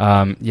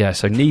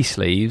 So knee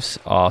sleeves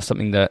are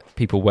something that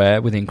people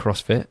wear within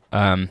CrossFit.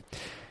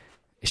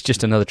 It's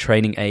just another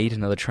training aid,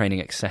 another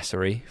training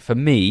accessory. For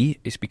me,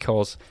 it's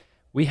because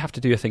we have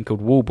to do a thing called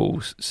wall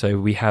balls. So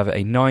we have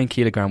a 9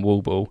 kilogram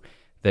wall ball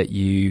that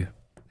you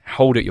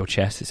hold at your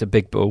chest. It's a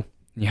big ball.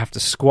 You have to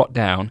squat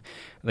down,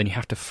 and then you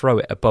have to throw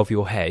it above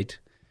your head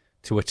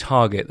to a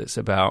target that's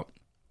about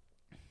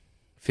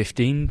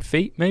 15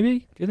 feet, maybe?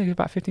 Do you think it's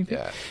about 15 feet?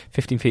 Yeah.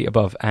 15 feet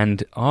above.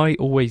 And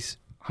I'm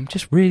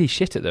just really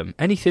shit at them.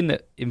 Anything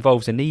that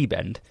involves a knee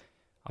bend,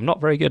 I'm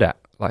not very good at.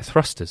 Like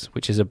thrusters,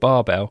 which is a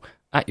barbell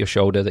at your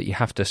shoulder that you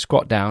have to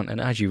squat down, and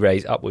as you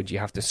raise upwards, you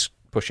have to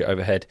push it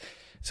overhead.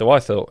 So I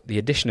thought the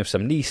addition of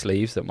some knee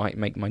sleeves that might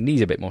make my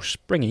knees a bit more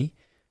springy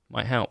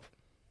might help.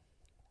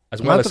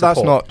 As well as that's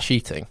support. not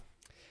cheating.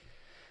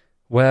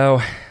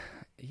 Well,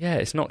 yeah,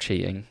 it's not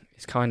cheating.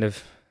 It's kind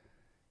of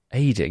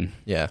aiding.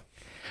 Yeah.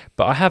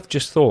 But I have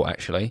just thought,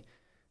 actually,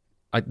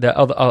 there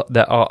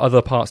are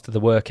other parts to the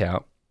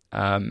workout,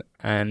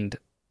 and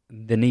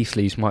the knee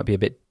sleeves might be a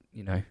bit,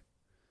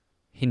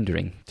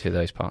 hindering to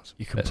those parts.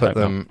 You can put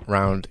them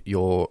round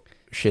your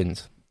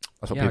shins.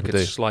 That's what I people could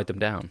do. slide them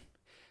down.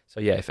 So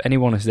yeah, if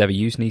anyone has ever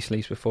used knee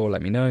sleeves before,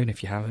 let me know. And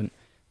if you haven't,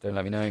 don't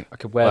let me know. I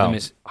could wear them.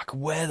 I could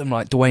wear them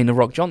like Dwayne "The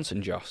Rock"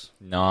 Johnson, Joss.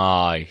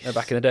 Nice.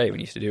 Back in the day when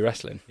you used to do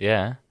wrestling.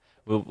 Yeah.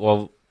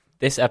 Well,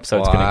 this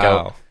episode's going to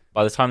go.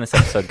 By the time this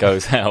episode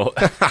goes out,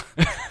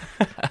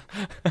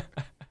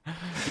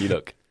 you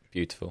look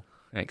beautiful.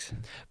 Thanks.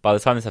 By the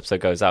time this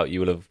episode goes out, you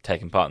will have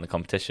taken part in the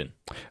competition.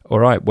 All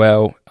right.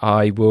 Well,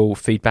 I will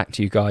feed back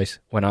to you guys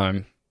when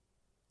I'm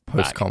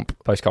Post-comp.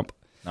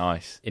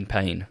 Nice. In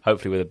pain.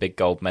 Hopefully with a big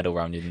gold medal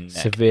around your neck.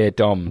 Severe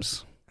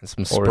DOMS. And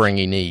some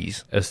springy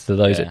knees. As to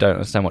those that don't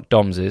understand what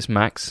DOMS is,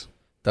 Max.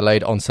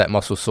 Delayed onset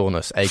muscle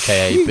soreness,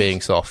 a.k.a.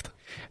 being soft.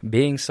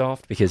 Being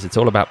soft, because it's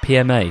all about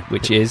PMA,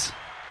 which is...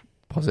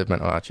 Positive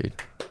mental attitude.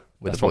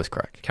 With a voice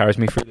crack. Carries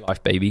me through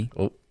life, baby.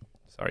 Oh.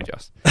 Sorry,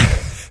 Joss.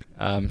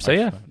 So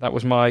yeah, that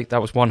was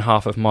one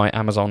half of my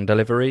Amazon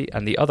delivery,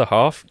 and the other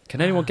half,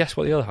 can anyone guess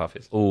what the other half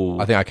is? Ooh.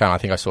 I think I can. I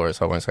think I saw it,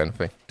 so I won't say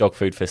anything. Dog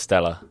food for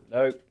Stella.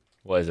 No.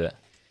 What is it?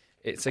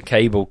 It's a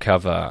cable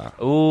cover.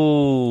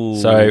 Ooh.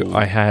 So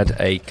I had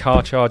a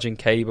car charging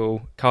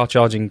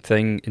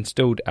thing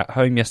installed at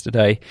home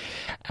yesterday,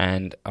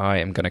 and I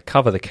am going to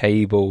cover the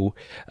cable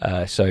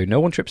so no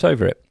one trips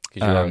over it.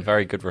 Because you're a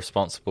very good,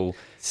 responsible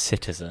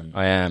citizen.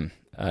 I am.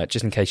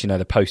 Just in case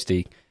the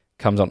postie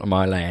comes onto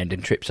my land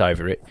and trips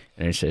over it,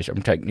 and it says,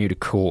 "I'm taking you to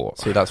court."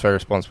 See, that's very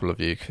responsible of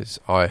you, because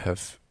I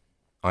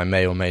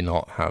may or may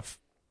not have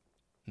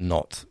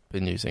not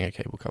been using a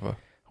cable cover.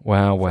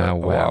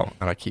 Wow.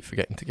 And I keep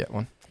forgetting to get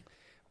one.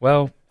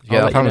 Well, Did you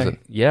get that Amazon?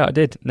 Yeah, I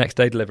did. Next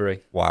day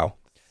delivery. Wow.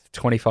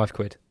 25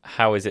 quid.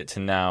 How is it to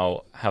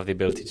now have the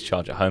ability to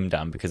charge at home,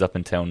 Dan? Because up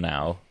until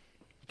now,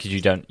 because you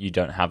don't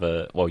have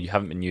you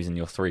haven't been using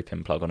your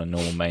 3-pin plug on a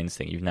normal mains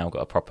thing. You've now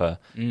got a proper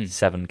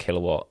 7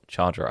 kilowatt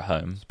charger at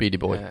home. Speedy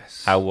boy.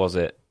 Yes. How was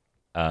it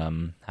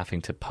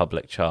having to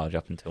public charge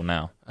up until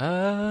now?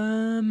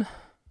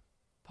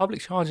 Public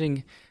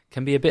charging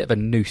can be a bit of a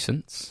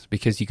nuisance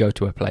because you go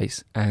to a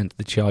place and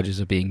the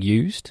chargers are being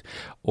used,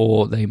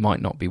 or they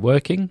might not be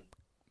working.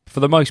 For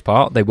the most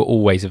part, they were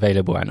always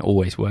available and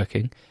always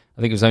working.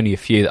 I think it was only a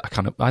few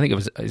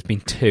that it's been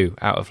 2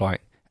 out of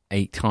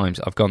 8 times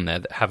I've gone there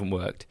that haven't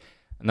worked,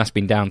 and that's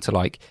been down to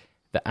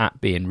the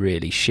app being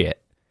really shit,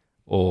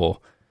 or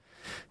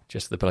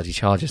just the bloody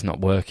charger's not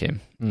working.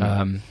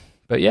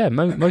 But yeah,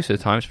 most of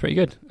the time it's pretty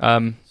good.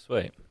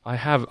 Sweet.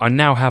 I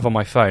now have on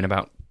my phone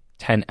about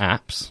 10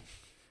 apps.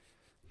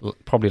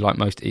 Probably like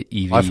most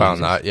EVs. I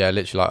found that,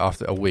 literally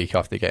after a week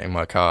after getting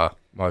my car,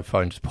 my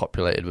phone just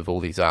populated with all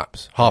these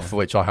apps, half of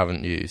which I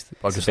haven't used.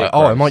 I'm just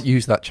I might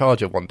use that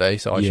charger one day,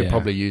 so I should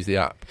probably use the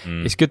app.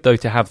 It's good though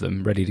to have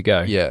them ready to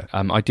go. Yeah.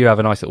 I do have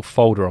a nice little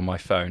folder on my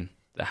phone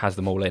that has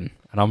them all in,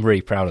 and I'm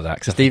really proud of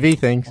that. Stevie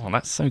things. Oh,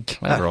 that's so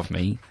clever of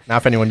me. Now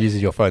if anyone uses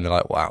your phone, they're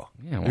like, wow.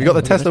 Yeah, Have you got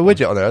the Tesla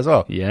widget on there as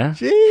well? Yeah.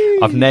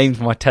 Jeez. I've named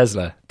my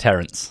Tesla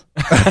Terrence.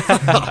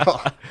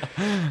 It's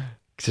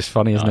just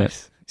funny, isn't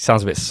it?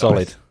 Sounds a bit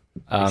solid.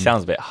 It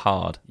sounds a bit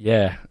hard.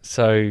 Yeah.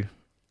 So,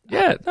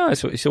 yeah, no,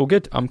 it's all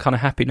good. I'm kind of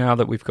happy now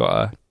that we've got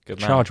a Good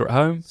charger at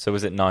home. So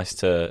was it nice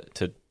to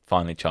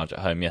finally charge at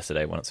home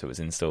yesterday once it was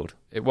installed?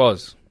 It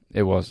was.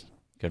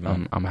 Good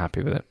man. I'm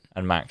happy with it.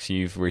 And Max,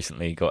 you've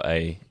recently got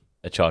a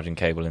charging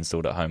cable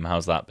installed at home.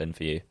 How's that been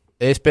for you?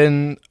 It's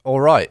been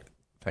all right.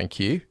 Thank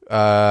you.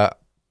 Have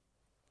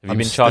you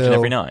been charging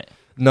every night?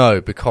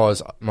 No,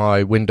 because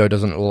my window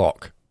doesn't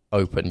lock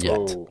open yet.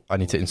 Oh. I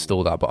need to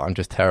install that, but I'm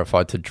just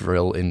terrified to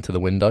drill into the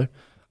window.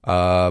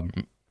 I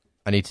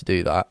need to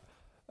do that.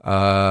 What's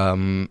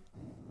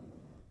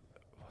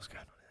going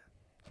on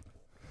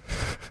here?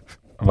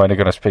 I'm only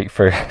going to speak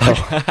through.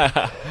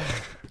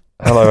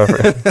 Hello,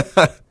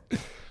 everyone.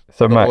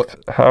 So, Max,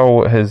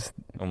 how has...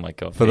 Oh, my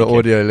God. For the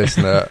audio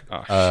listener,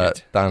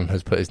 shit. Dan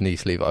has put his knee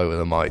sleeve over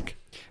the mic.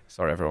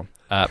 Sorry, everyone.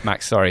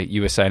 Max, sorry,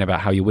 you were saying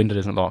about how your window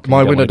doesn't lock.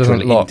 My window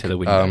doesn't lock, into the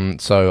window.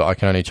 so I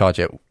can only charge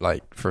it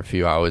for a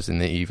few hours in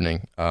the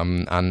evening.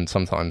 And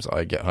sometimes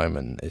I get home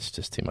and it's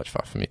just too much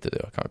faff for me to do.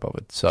 I can't be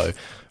bothered. So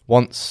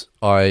once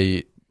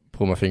I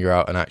pull my finger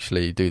out and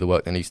actually do the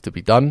work that needs to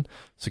be done,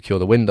 secure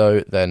the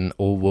window, then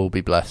all will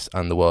be blessed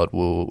and the world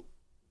will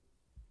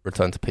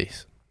return to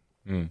peace.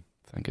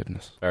 Thank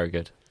goodness. Very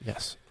good.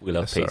 Yes. We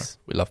love Yes, peace. sir.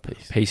 We love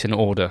peace. Peace and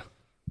order.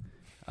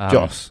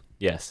 Joss,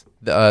 Yes.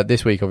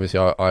 This week, obviously,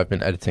 I've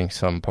been editing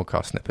some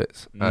podcast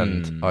snippets,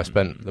 and I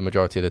spent the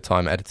majority of the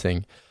time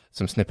editing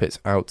some snippets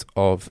out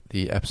of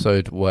the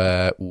episode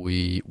where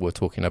we were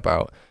talking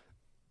about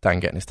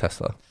Dan getting his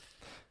Tesla.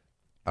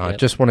 I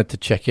just wanted to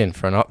check in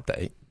for an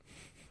update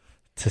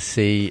to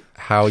see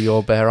how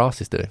your bare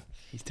ass is doing.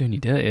 He's doing you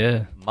dirty,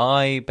 yeah.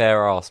 My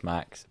bare ass,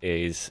 Max,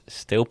 is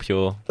still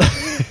pure,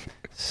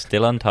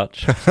 still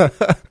untouched,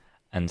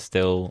 and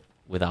still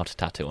without a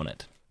tattoo on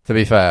it. To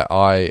be fair,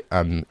 I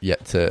am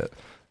yet to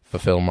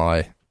fulfill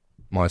my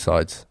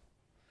sides,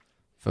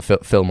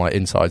 fill my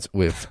insides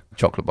with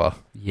chocolate bar.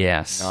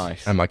 Yes.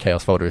 Nice. And my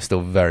chaos folder is still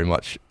very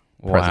much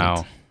present.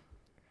 Wow.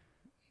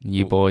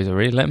 You boys are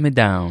really letting me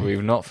down.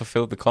 We've not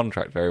fulfilled the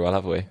contract very well,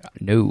 have we?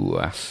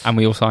 No. And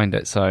we all signed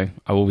it, so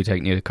I will be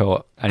taking you to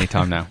court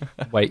anytime now.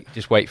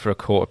 Just wait for a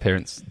court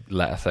appearance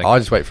letter thing. I'll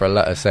just wait for a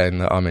letter saying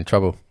that I'm in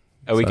trouble.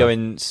 Are we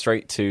going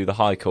straight to the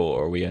High Court,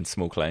 or are we in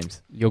small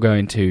claims? You're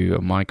going to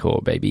my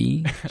court,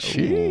 baby.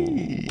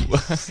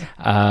 Yes.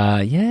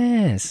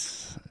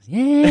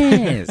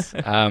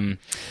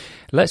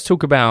 Let's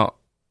talk about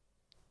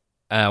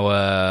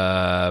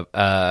our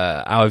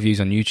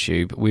views on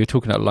YouTube. We were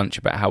talking at lunch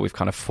about how we've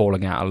kind of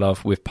fallen out of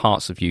love with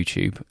parts of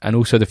YouTube, and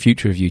also the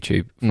future of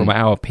YouTube from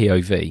our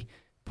POV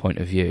point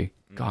of view.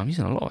 God, I'm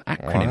using a lot of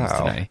acronyms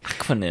today.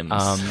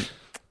 Acronyms.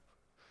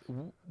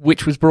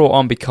 Which was brought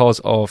on because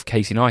of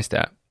Casey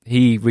Neistat.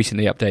 He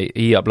recently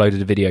uploaded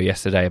a video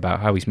yesterday about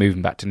how he's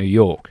moving back to New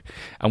York.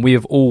 And we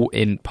have all,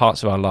 in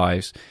parts of our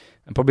lives,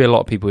 and probably a lot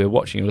of people who are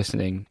watching or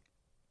listening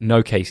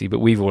know Casey, but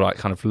we've all like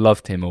kind of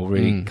loved him or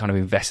really kind of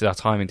invested our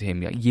time into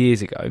him like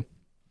years ago.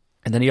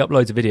 And then he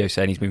uploads a video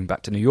saying he's moving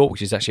back to New York,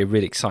 which is actually a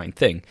really exciting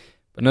thing.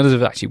 But none of us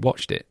have actually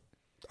watched it.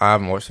 I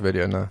haven't watched the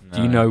video, no.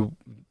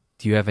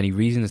 Do you have any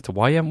reason as to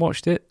why you haven't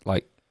watched it?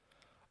 Like,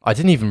 I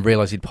didn't even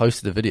realise he'd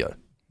posted the video.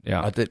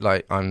 yeah. I did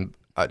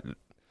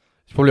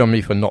it's probably on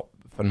me for not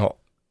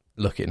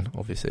looking,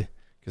 obviously,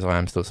 because I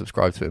am still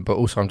subscribed to it, but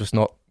also I'm just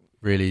not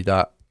really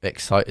that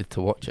excited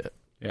to watch it.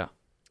 Yeah.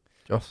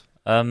 Joss?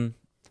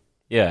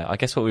 Yeah, I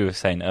guess what we were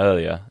saying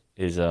earlier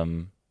is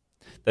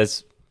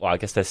there's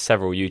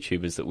several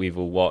YouTubers that we've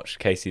all watched,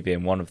 Casey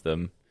being one of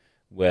them,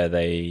 where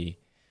they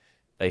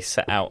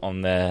set out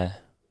on their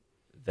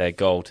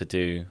goal to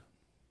do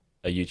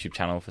a YouTube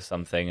channel for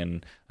something,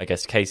 and I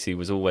guess Casey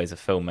was always a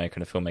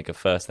filmmaker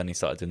first, then he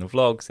started doing the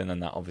vlogs, and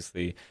then that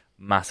obviously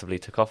massively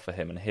took off for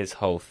him, and his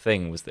whole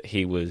thing was that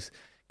he was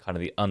kind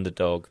of the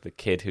underdog, the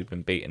kid who'd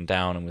been beaten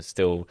down and was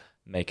still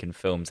making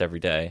films every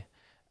day.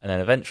 And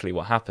then eventually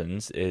what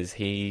happens is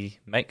he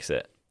makes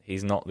it.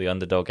 He's not the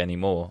underdog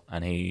anymore,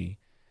 and he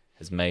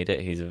has made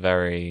it. He's a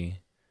very,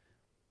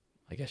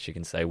 I guess you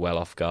can say,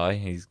 well-off guy.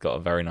 He's got a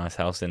very nice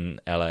house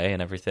in LA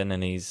and everything,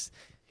 and he's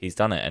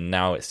done it. And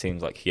now it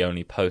seems like he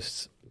only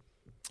posts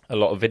a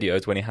lot of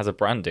videos when he has a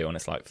brand deal, and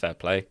it's like, fair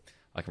play.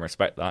 I can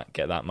respect that,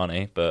 get that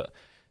money. But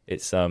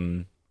it's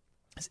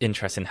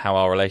interesting how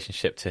our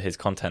relationship to his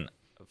content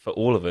for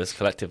all of us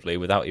collectively,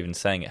 without even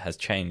saying it, has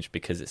changed,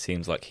 because it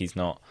seems like he's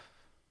not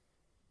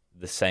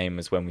the same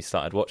as when we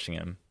started watching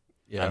him.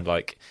 Yeah. And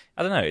like,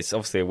 I don't know, it's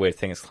obviously a weird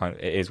thing. It's kind of,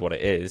 it is what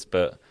it is,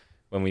 but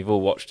when we've all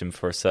watched him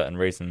for a certain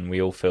reason,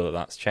 we all feel that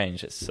that's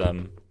changed. It's I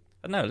don't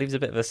know, it leaves a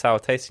bit of a sour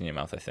taste in your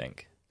mouth, I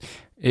think.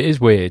 It is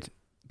weird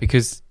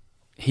because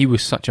he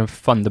was such a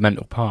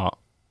fundamental part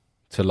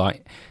to,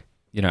 like,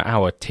 you know,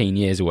 our teen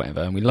years or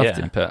whatever, and we loved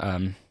him.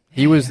 But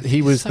he was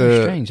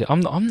so strange. I'm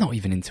not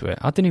even into it.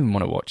 I didn't even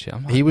want to watch it.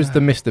 He was the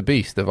Mr.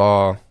 Beast of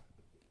our.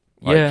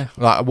 Like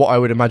what I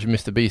would imagine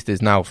Mr. Beast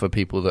is now for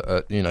people that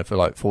are, you know, for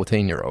like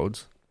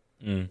 14-year-olds.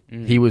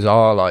 He was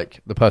our, like,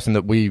 the person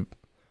that we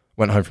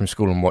went home from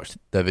school and watched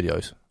their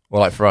videos. Or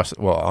like for us,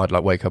 I'd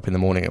like wake up in the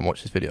morning and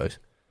watch his videos.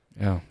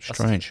 Yeah,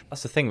 strange.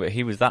 That's the thing, but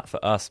he was that for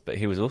us, but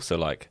he was also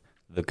like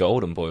the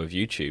golden boy of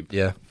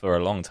YouTube for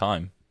a long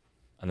time.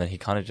 And then he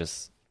kind of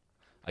just,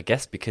 I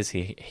guess because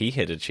he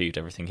had achieved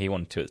everything he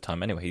wanted to at the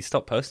time anyway, he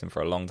stopped posting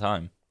for a long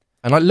time.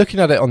 And like looking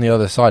at it on the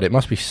other side, it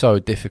must be so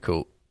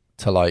difficult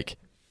to, like,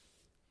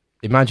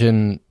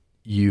 imagine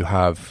you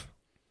have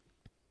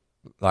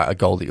like a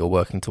goal that you're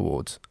working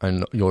towards,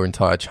 and your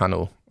entire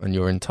channel and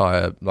your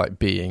entire like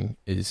being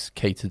is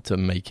catered to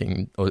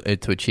making or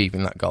to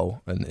achieving that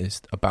goal, and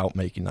is about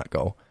making that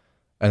goal,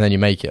 and then you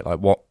make it. Like,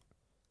 what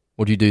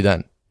do you do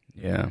then?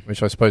 Yeah,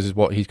 which I suppose is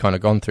what he's kind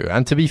of gone through.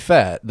 And to be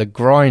fair, the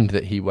grind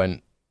that he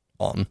went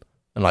on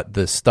and like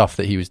the stuff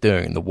that he was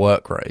doing and the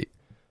work rate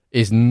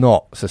is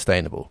not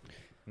sustainable.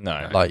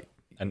 No, like,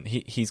 and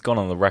he's gone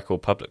on the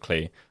record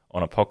publicly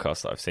on a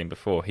podcast that I've seen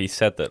before. He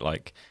said that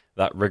like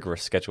that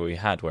rigorous schedule he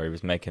had, where he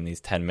was making these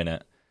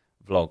 10-minute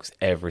vlogs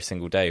every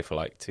single day for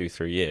like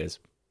 2-3 years,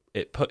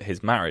 it put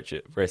his marriage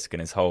at risk and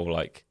his whole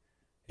like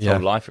whole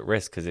life at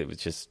risk, because it was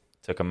just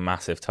took a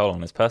massive toll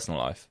on his personal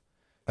life.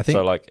 I think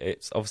so. Like,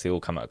 it's obviously all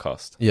come at a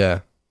cost. Yeah,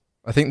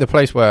 I think the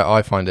place where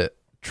I find it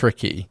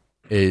tricky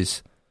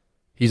is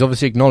he's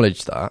obviously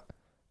acknowledged that,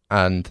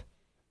 and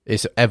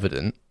it's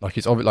evident. Like,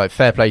 it's obvious, like,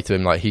 fair play to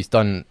him. Like, he's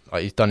done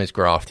his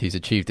graft, he's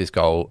achieved his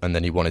goal, and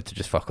then he wanted to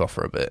just fuck off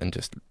for a bit and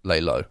just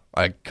lay low.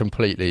 I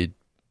completely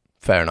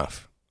fair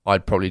enough.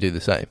 I'd probably do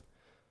the same.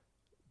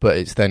 But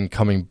it's then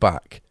coming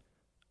back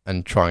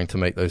and trying to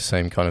make those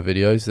same kind of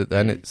videos that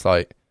then it's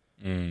like,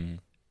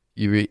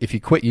 if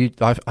you quit,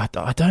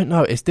 I don't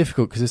know. It's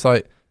difficult because it's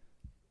like,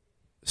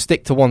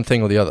 stick to one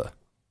thing or the other.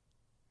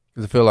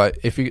 Because I feel like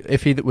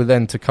if he were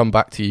then to come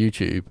back to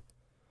YouTube,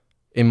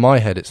 in my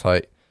head, it's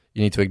like,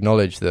 you need to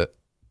acknowledge that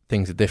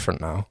things are different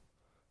now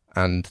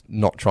and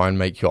not try and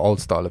make your old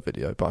style of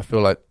video. But I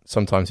feel like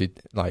sometimes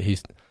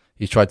he's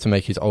tried to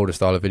make his older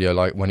style of video,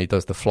 like when he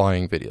does the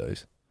flying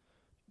videos,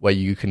 where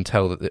you can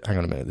tell that, hang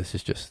on a minute, this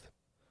is just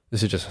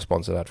a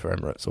sponsored ad for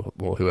Emirates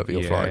or whoever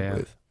you're flying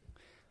with.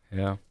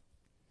 Yeah.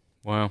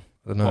 Wow.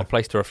 I don't know. What a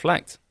place to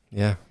reflect.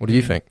 Yeah. What do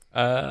you think?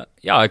 Yeah,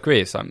 I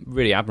agree. It's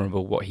really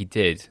admirable what he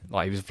did.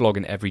 Like, he was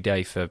vlogging every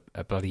day for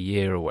a bloody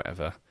year or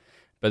whatever.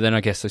 But then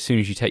I guess as soon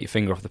as you take your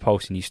finger off the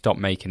pulse and you stop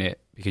making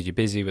it because you're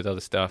busy with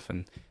other stuff,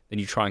 and then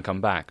you try and come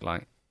back,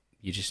 like,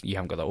 you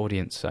haven't got that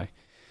audience. So,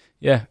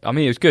 yeah, I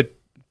mean, it was good.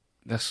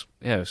 It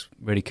was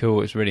really cool.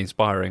 It was really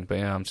inspiring. But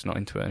yeah, I'm just not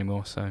into it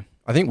anymore. So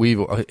I think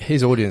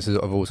his audiences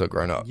have also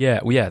grown up.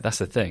 Yeah, well, yeah, that's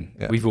the thing.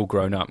 Yeah. We've all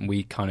grown up,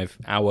 and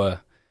our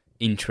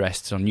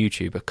interests on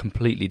YouTube are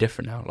completely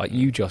different now. Like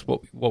you, Joss,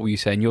 what were you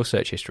saying? Your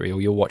search history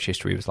or your watch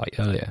history was like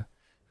earlier.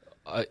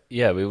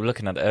 Yeah, we were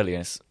looking at it earlier.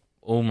 And it's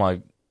all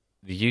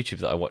the YouTube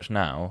that I watch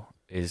now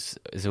is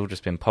all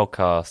just been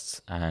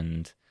podcasts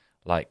and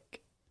like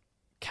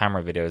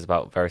camera videos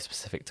about very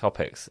specific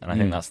topics. And I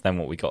think that's then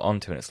what we got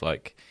onto. And it's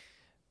like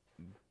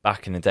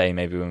back in the day,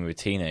 maybe when we were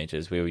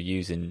teenagers, we were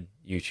using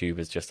YouTube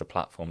as just a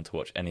platform to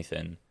watch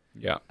anything.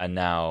 Yeah. And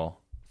now,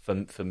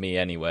 for me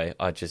anyway,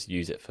 I just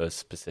use it for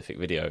specific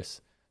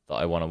videos that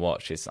I want to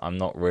watch. I'm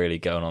not really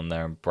going on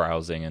there and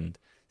browsing and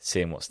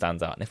seeing what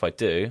stands out. And if I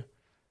do,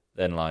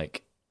 then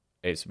like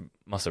it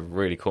must have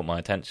really caught my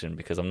attention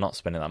because I'm not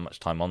spending that much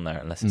time on there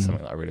unless it's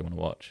something that I really want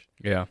to watch.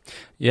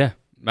 Yeah,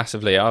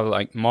 massively. I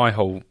like my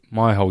whole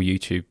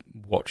YouTube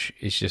watch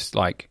is just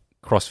like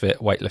CrossFit,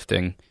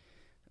 weightlifting,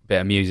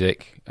 bit of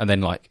music, and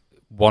then like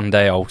one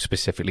day I'll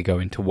specifically go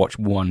in to watch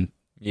one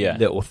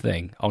little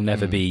thing. I'll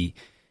never be,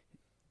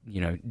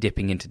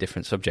 dipping into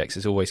different subjects.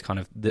 It's always kind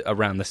of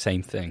around the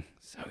same thing.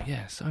 So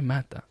yeah, so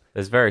mad that.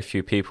 There's very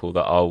few people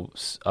that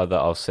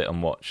I'll sit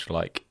and watch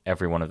like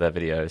every one of their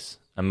videos,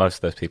 and most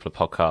of those people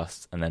are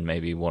podcasts, and then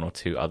maybe one or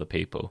two other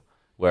people.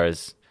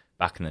 Whereas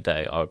back in the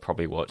day, I would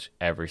probably watch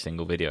every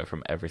single video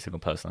from every single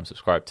person I'm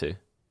subscribed to,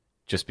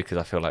 just because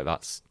I feel like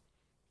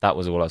that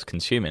was all I was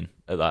consuming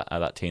at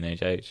that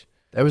teenage age.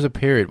 There was a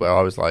period where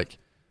I was like,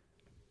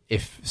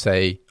 if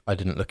say I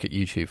didn't look at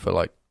YouTube for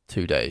like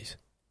 2 days,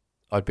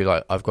 I'd be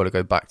like, I've got to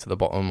go back to the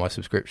bottom of my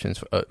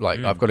subscriptions.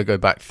 I've got to go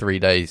back 3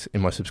 days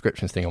in my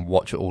subscriptions thing and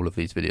watch all of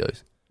these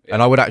videos. Yeah.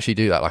 And I would actually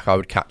do that. Like I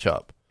would catch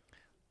up.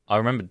 I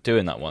remember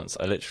doing that once.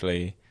 I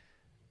literally,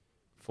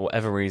 for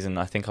whatever reason,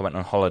 I think I went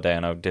on holiday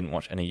and I didn't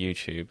watch any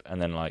YouTube. And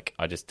then like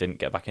I just didn't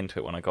get back into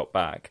it when I got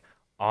back.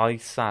 I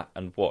sat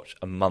and watched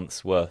a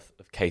month's worth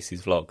of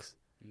Casey's vlogs.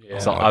 Yeah.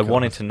 So I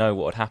wanted to know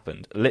what had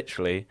happened.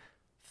 Literally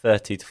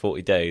 30 to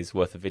 40 days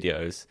worth of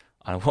videos.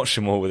 I watched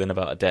them all within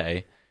about a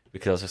day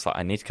because I was just like,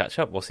 I need to catch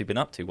up. What's he been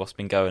up to? What's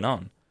been going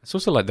on? It's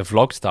also like the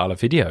vlog style of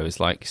video is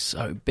like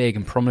so big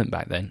and prominent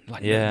back then.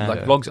 Like,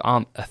 vlogs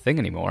aren't a thing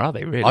anymore, are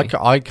they? Really?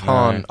 I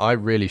can't. No. I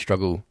really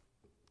struggle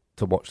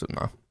to watch them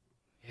now.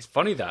 It's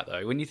funny that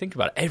though, when you think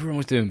about it, everyone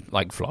was doing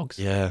like vlogs.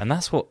 Yeah, and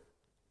that's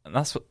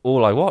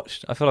all I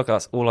watched. I feel like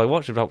that's all I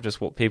watched about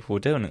just what people were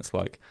doing. It's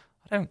like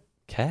I don't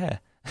care.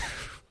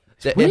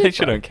 I literally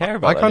don't care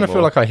about it. I kind of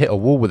feel like I hit a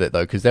wall with it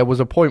though, because there was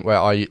a point where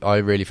I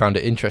really found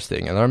it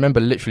interesting, and I remember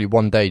literally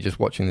one day just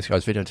watching this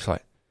guy's video, just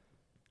like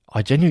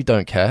I genuinely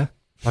don't care.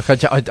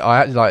 Like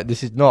I like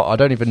this is not. I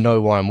don't even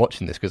know why I'm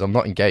watching this because I'm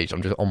not engaged.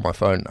 I'm just on my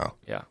phone now.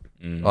 Yeah,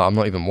 like, I'm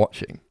not even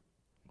watching.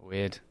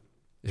 Weird.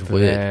 It's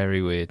weird.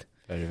 Very weird.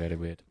 Very, very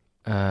weird.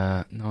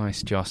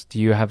 Nice, Joss. Do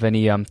you have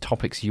any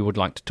topics you would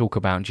like to talk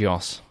about,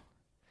 Joss?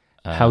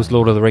 How's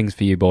Lord of the Rings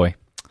for you, boy?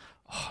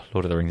 Oh,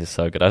 Lord of the Rings is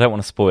so good. I don't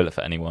want to spoil it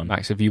for anyone.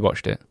 Max, have you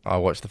watched it? I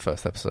watched the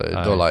first episode,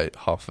 or like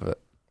half of it.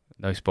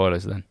 No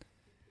spoilers then.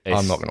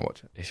 I'm not going to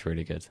watch it. It's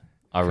really good.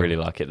 I really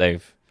like it.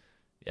 Have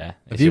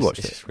you watched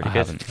it? It's really I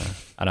good. haven't,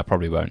 and I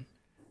probably won't.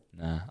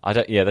 Nah, I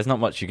don't. Yeah, there's not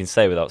much you can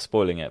say without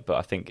spoiling it, but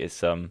I think it's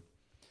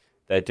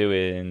they're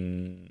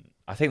doing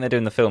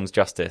the films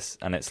justice,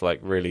 and it's like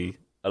really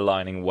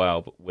aligning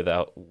well,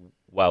 but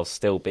while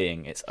still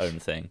being its own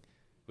thing,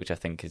 which I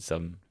think is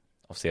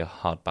obviously a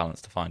hard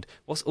balance to find.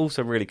 What's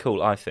also really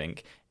cool, I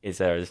think, is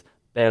there's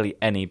barely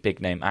any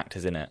big name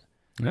actors in it.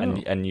 Oh.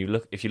 And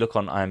if you look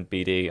on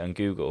IMDb and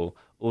Google,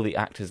 all the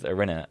actors that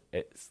are in it,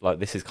 it's like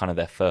this is kind of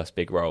their first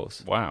big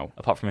roles. Wow.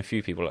 Apart from a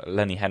few people, like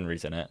Lenny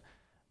Henry's in it,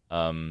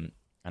 and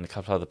a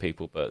couple other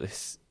people. But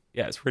it's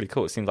really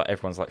cool. It seems like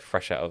everyone's like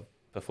fresh out of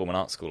performing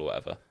arts school or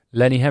whatever.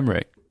 Lenny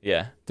Henry?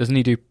 Yeah. Doesn't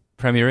he do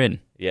Premier Inn?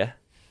 Yeah.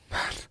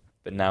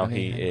 But now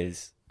he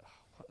is...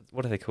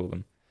 What do they call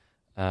them?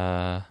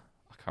 I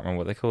can't remember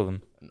what they call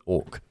them. An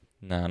orc.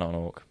 No, not an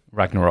orc.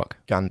 Ragnarok.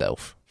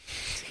 Gandalf.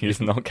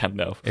 He's not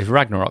Gandalf. Is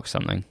Ragnarok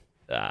something?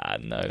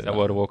 No. Is that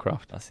World of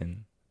Warcraft? That's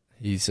in...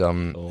 He's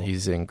in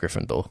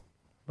Gryffindor.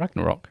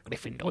 Ragnarok.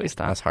 What is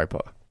that? That's Harry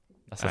Potter.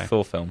 That's a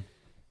Thor film.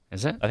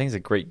 Is it? I think he's a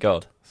Greek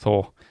god.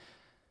 Thor.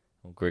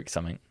 Or Greek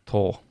something.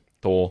 Thor.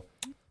 Thor.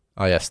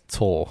 Oh yes,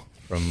 Thor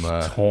from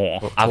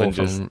Thor.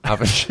 Avengers. From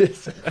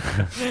Avengers.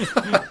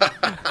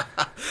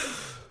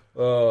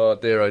 Oh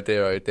dear, oh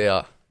dear, oh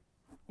dear.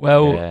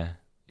 Well, Yeah.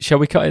 shall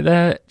we cut it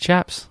there,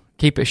 chaps?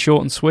 Keep it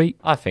short and sweet.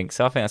 I think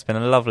so. I think that's been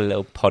a lovely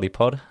little poddy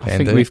pod. I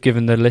think we've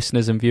given the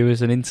listeners and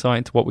viewers an insight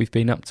into what we've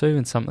been up to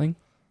and something.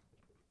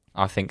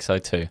 I think so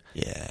too.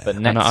 Yeah. But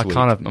And next week...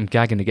 I'm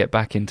gagging to get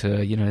back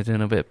into,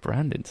 doing a bit of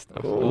branding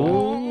stuff.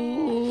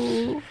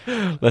 Ooh.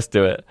 Let's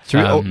do it.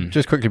 Should we,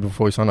 just quickly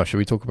before we sign off, should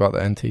we talk about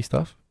the NT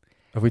stuff?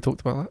 Have we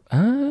talked about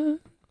that?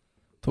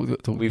 Talk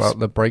about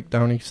the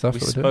breakdowny stuff We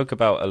that we're doing? spoke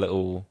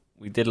about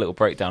we did a little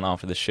breakdown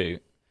after the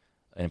shoot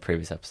in a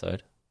previous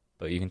episode,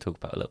 but you can talk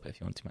about it a little bit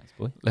if you want to, Max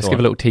Boy. Let's give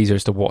a little teaser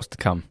as to what's to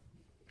come.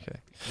 Okay.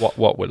 What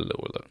will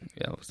look?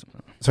 Yeah.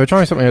 So we're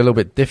trying something a little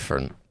bit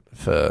different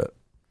for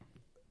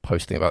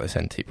posting about this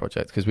NT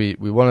project, because we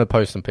want to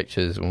post some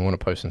pictures and we want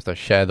to post some stuff,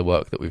 share the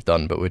work that we've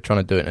done, but we're trying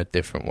to do it in a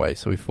different way.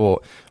 So we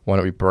thought, why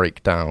don't we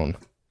break down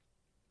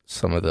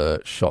some of the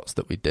shots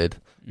that we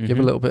did, give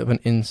a little bit of an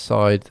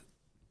inside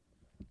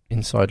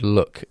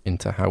look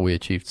into how we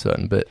achieved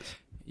certain bits.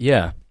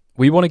 Yeah.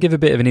 We want to give a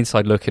bit of an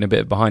inside look and a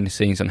bit of behind the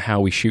scenes on how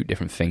we shoot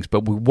different things,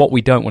 but what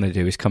we don't want to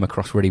do is come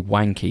across really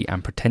wanky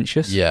and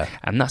pretentious. Yeah.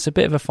 And that's a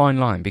bit of a fine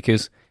line,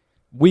 because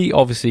we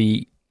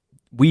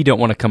don't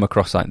want to come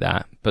across like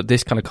that, but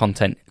this kind of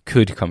content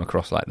could come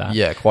across like that.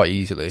 Yeah, quite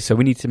easily. So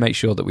we need to make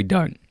sure that we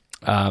don't.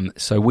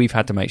 So we've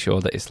had to make sure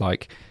that it's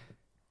like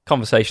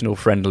conversational,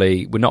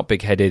 friendly. We're not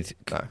big-headed,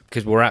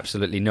 because we're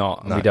absolutely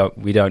not. No. And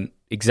we don't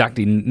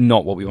exactly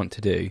not what we want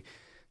to do.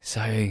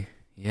 So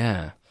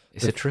yeah,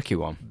 it's a tricky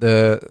one.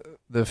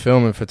 The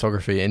film and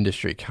photography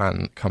industry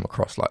can come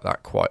across like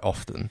that quite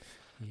often.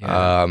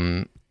 Yeah.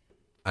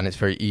 And it's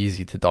very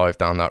easy to dive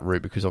down that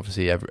route, because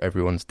obviously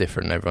everyone's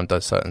different and everyone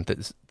does certain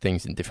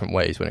things in different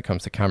ways when it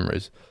comes to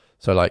cameras.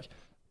 So like,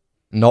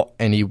 not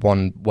any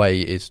one way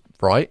is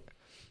right,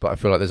 but I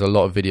feel like there's a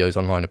lot of videos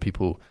online of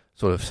people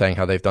sort of saying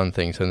how they've done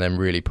things and then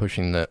really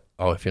pushing that,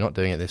 oh, if you're not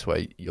doing it this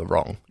way, you're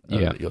wrong.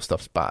 Yeah. Your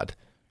stuff's bad.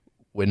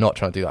 We're not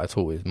trying to do that at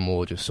all. It's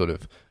more just sort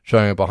of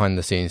showing behind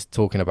the scenes,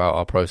 talking about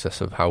our process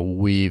of how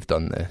we've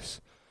done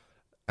this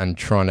and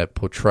trying to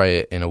portray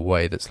it in a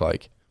way that's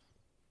like,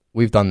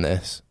 we've done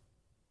this.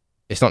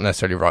 It's not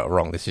necessarily right or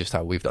wrong. This is just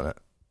how we've done it.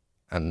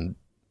 And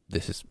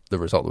this is the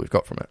result that we've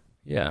got from it.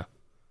 Yeah.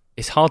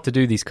 It's hard to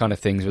do these kind of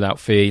things without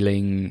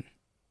feeling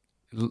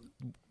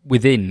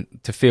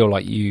to feel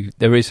like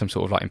there is some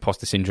sort of like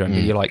imposter syndrome.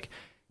 You're like,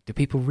 do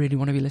people really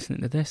want to be listening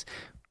to this?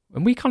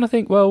 And we kind of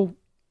think, well,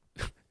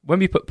 when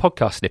we put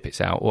podcast snippets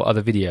out or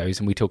other videos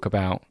and we talk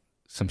about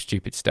some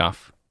stupid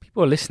stuff,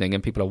 people are listening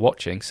and people are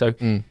watching. So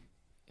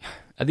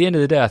at the end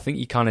of the day, I think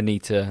you kind of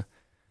need to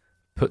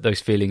put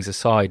those feelings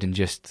aside and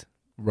just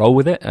roll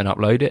with it and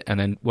upload it. And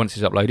then once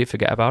it's uploaded,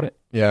 forget about it.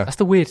 Yeah. That's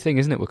the weird thing,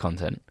 isn't it, with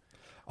content?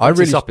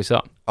 It's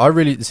up. I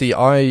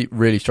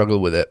really struggle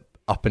with it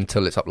up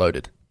until it's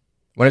uploaded.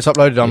 When it's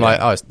uploaded, I'm like,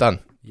 oh, it's done.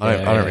 I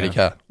don't really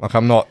care. Like,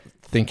 I'm not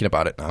thinking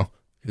about it now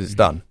because it's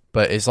done.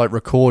 But it's like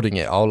recording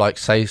it. I'll like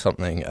say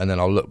something and then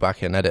I'll look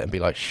back and edit and be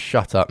like,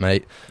 shut up,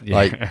 mate.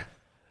 Yeah.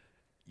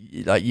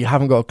 Like you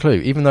haven't got a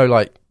clue. Even though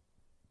like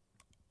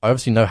I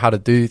obviously know how to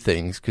do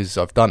things because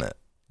I've done it.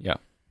 Yeah.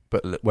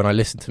 But when I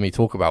listen to me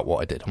talk about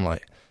what I did, I'm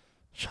like,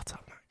 shut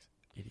up, Max.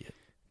 Idiot.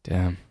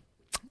 Damn.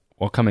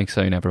 Well, coming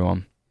soon,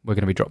 everyone. We're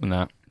going to be dropping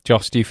that.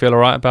 Josh, do you feel all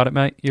right about it,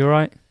 mate? You all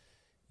right?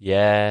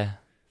 Yeah,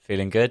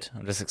 feeling good.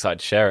 I'm just excited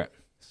to share it.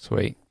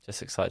 Sweet.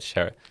 Just excited to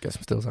share it. Get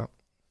some stills out.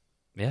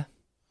 Yeah,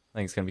 I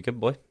think it's going to be good,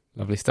 boy.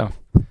 Lovely stuff.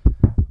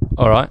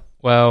 All right.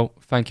 Well,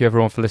 thank you,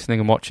 everyone, for listening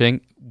and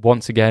watching.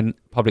 Once again,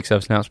 public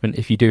service announcement.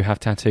 If you do have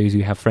tattoos,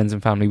 you have friends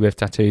and family with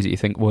tattoos that you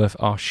think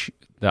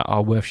that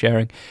are worth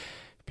sharing,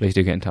 please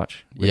do get in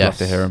touch. We'd love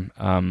to hear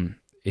them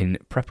in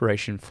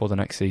preparation for the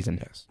next season.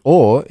 Yes.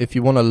 Or if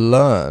you want to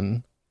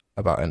learn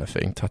about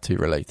anything tattoo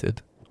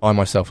related, I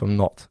myself am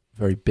not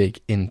very big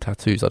in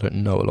tattoos. I don't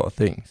know a lot of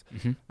things.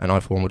 Mm-hmm. And I,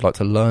 for one, would like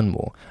to learn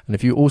more. And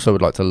if you also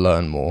would like to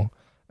learn more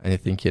and you're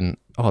thinking,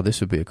 oh, this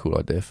would be a cool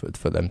idea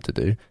for them to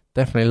do,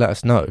 definitely let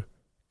us know,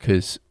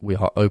 because we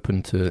are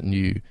open to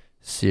new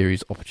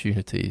series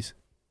opportunities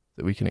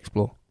that we can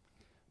explore.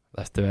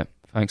 Let's do it.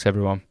 Thanks,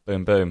 everyone.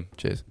 Boom, boom.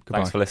 Cheers. Goodbye.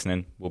 Thanks for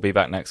listening. We'll be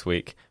back next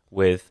week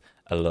with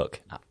a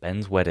look at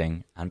Ben's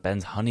wedding and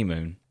Ben's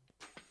honeymoon.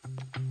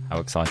 How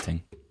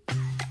exciting.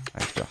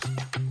 Thanks, Josh.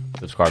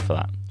 Subscribe for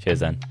that.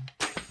 Cheers then.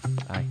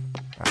 Bye.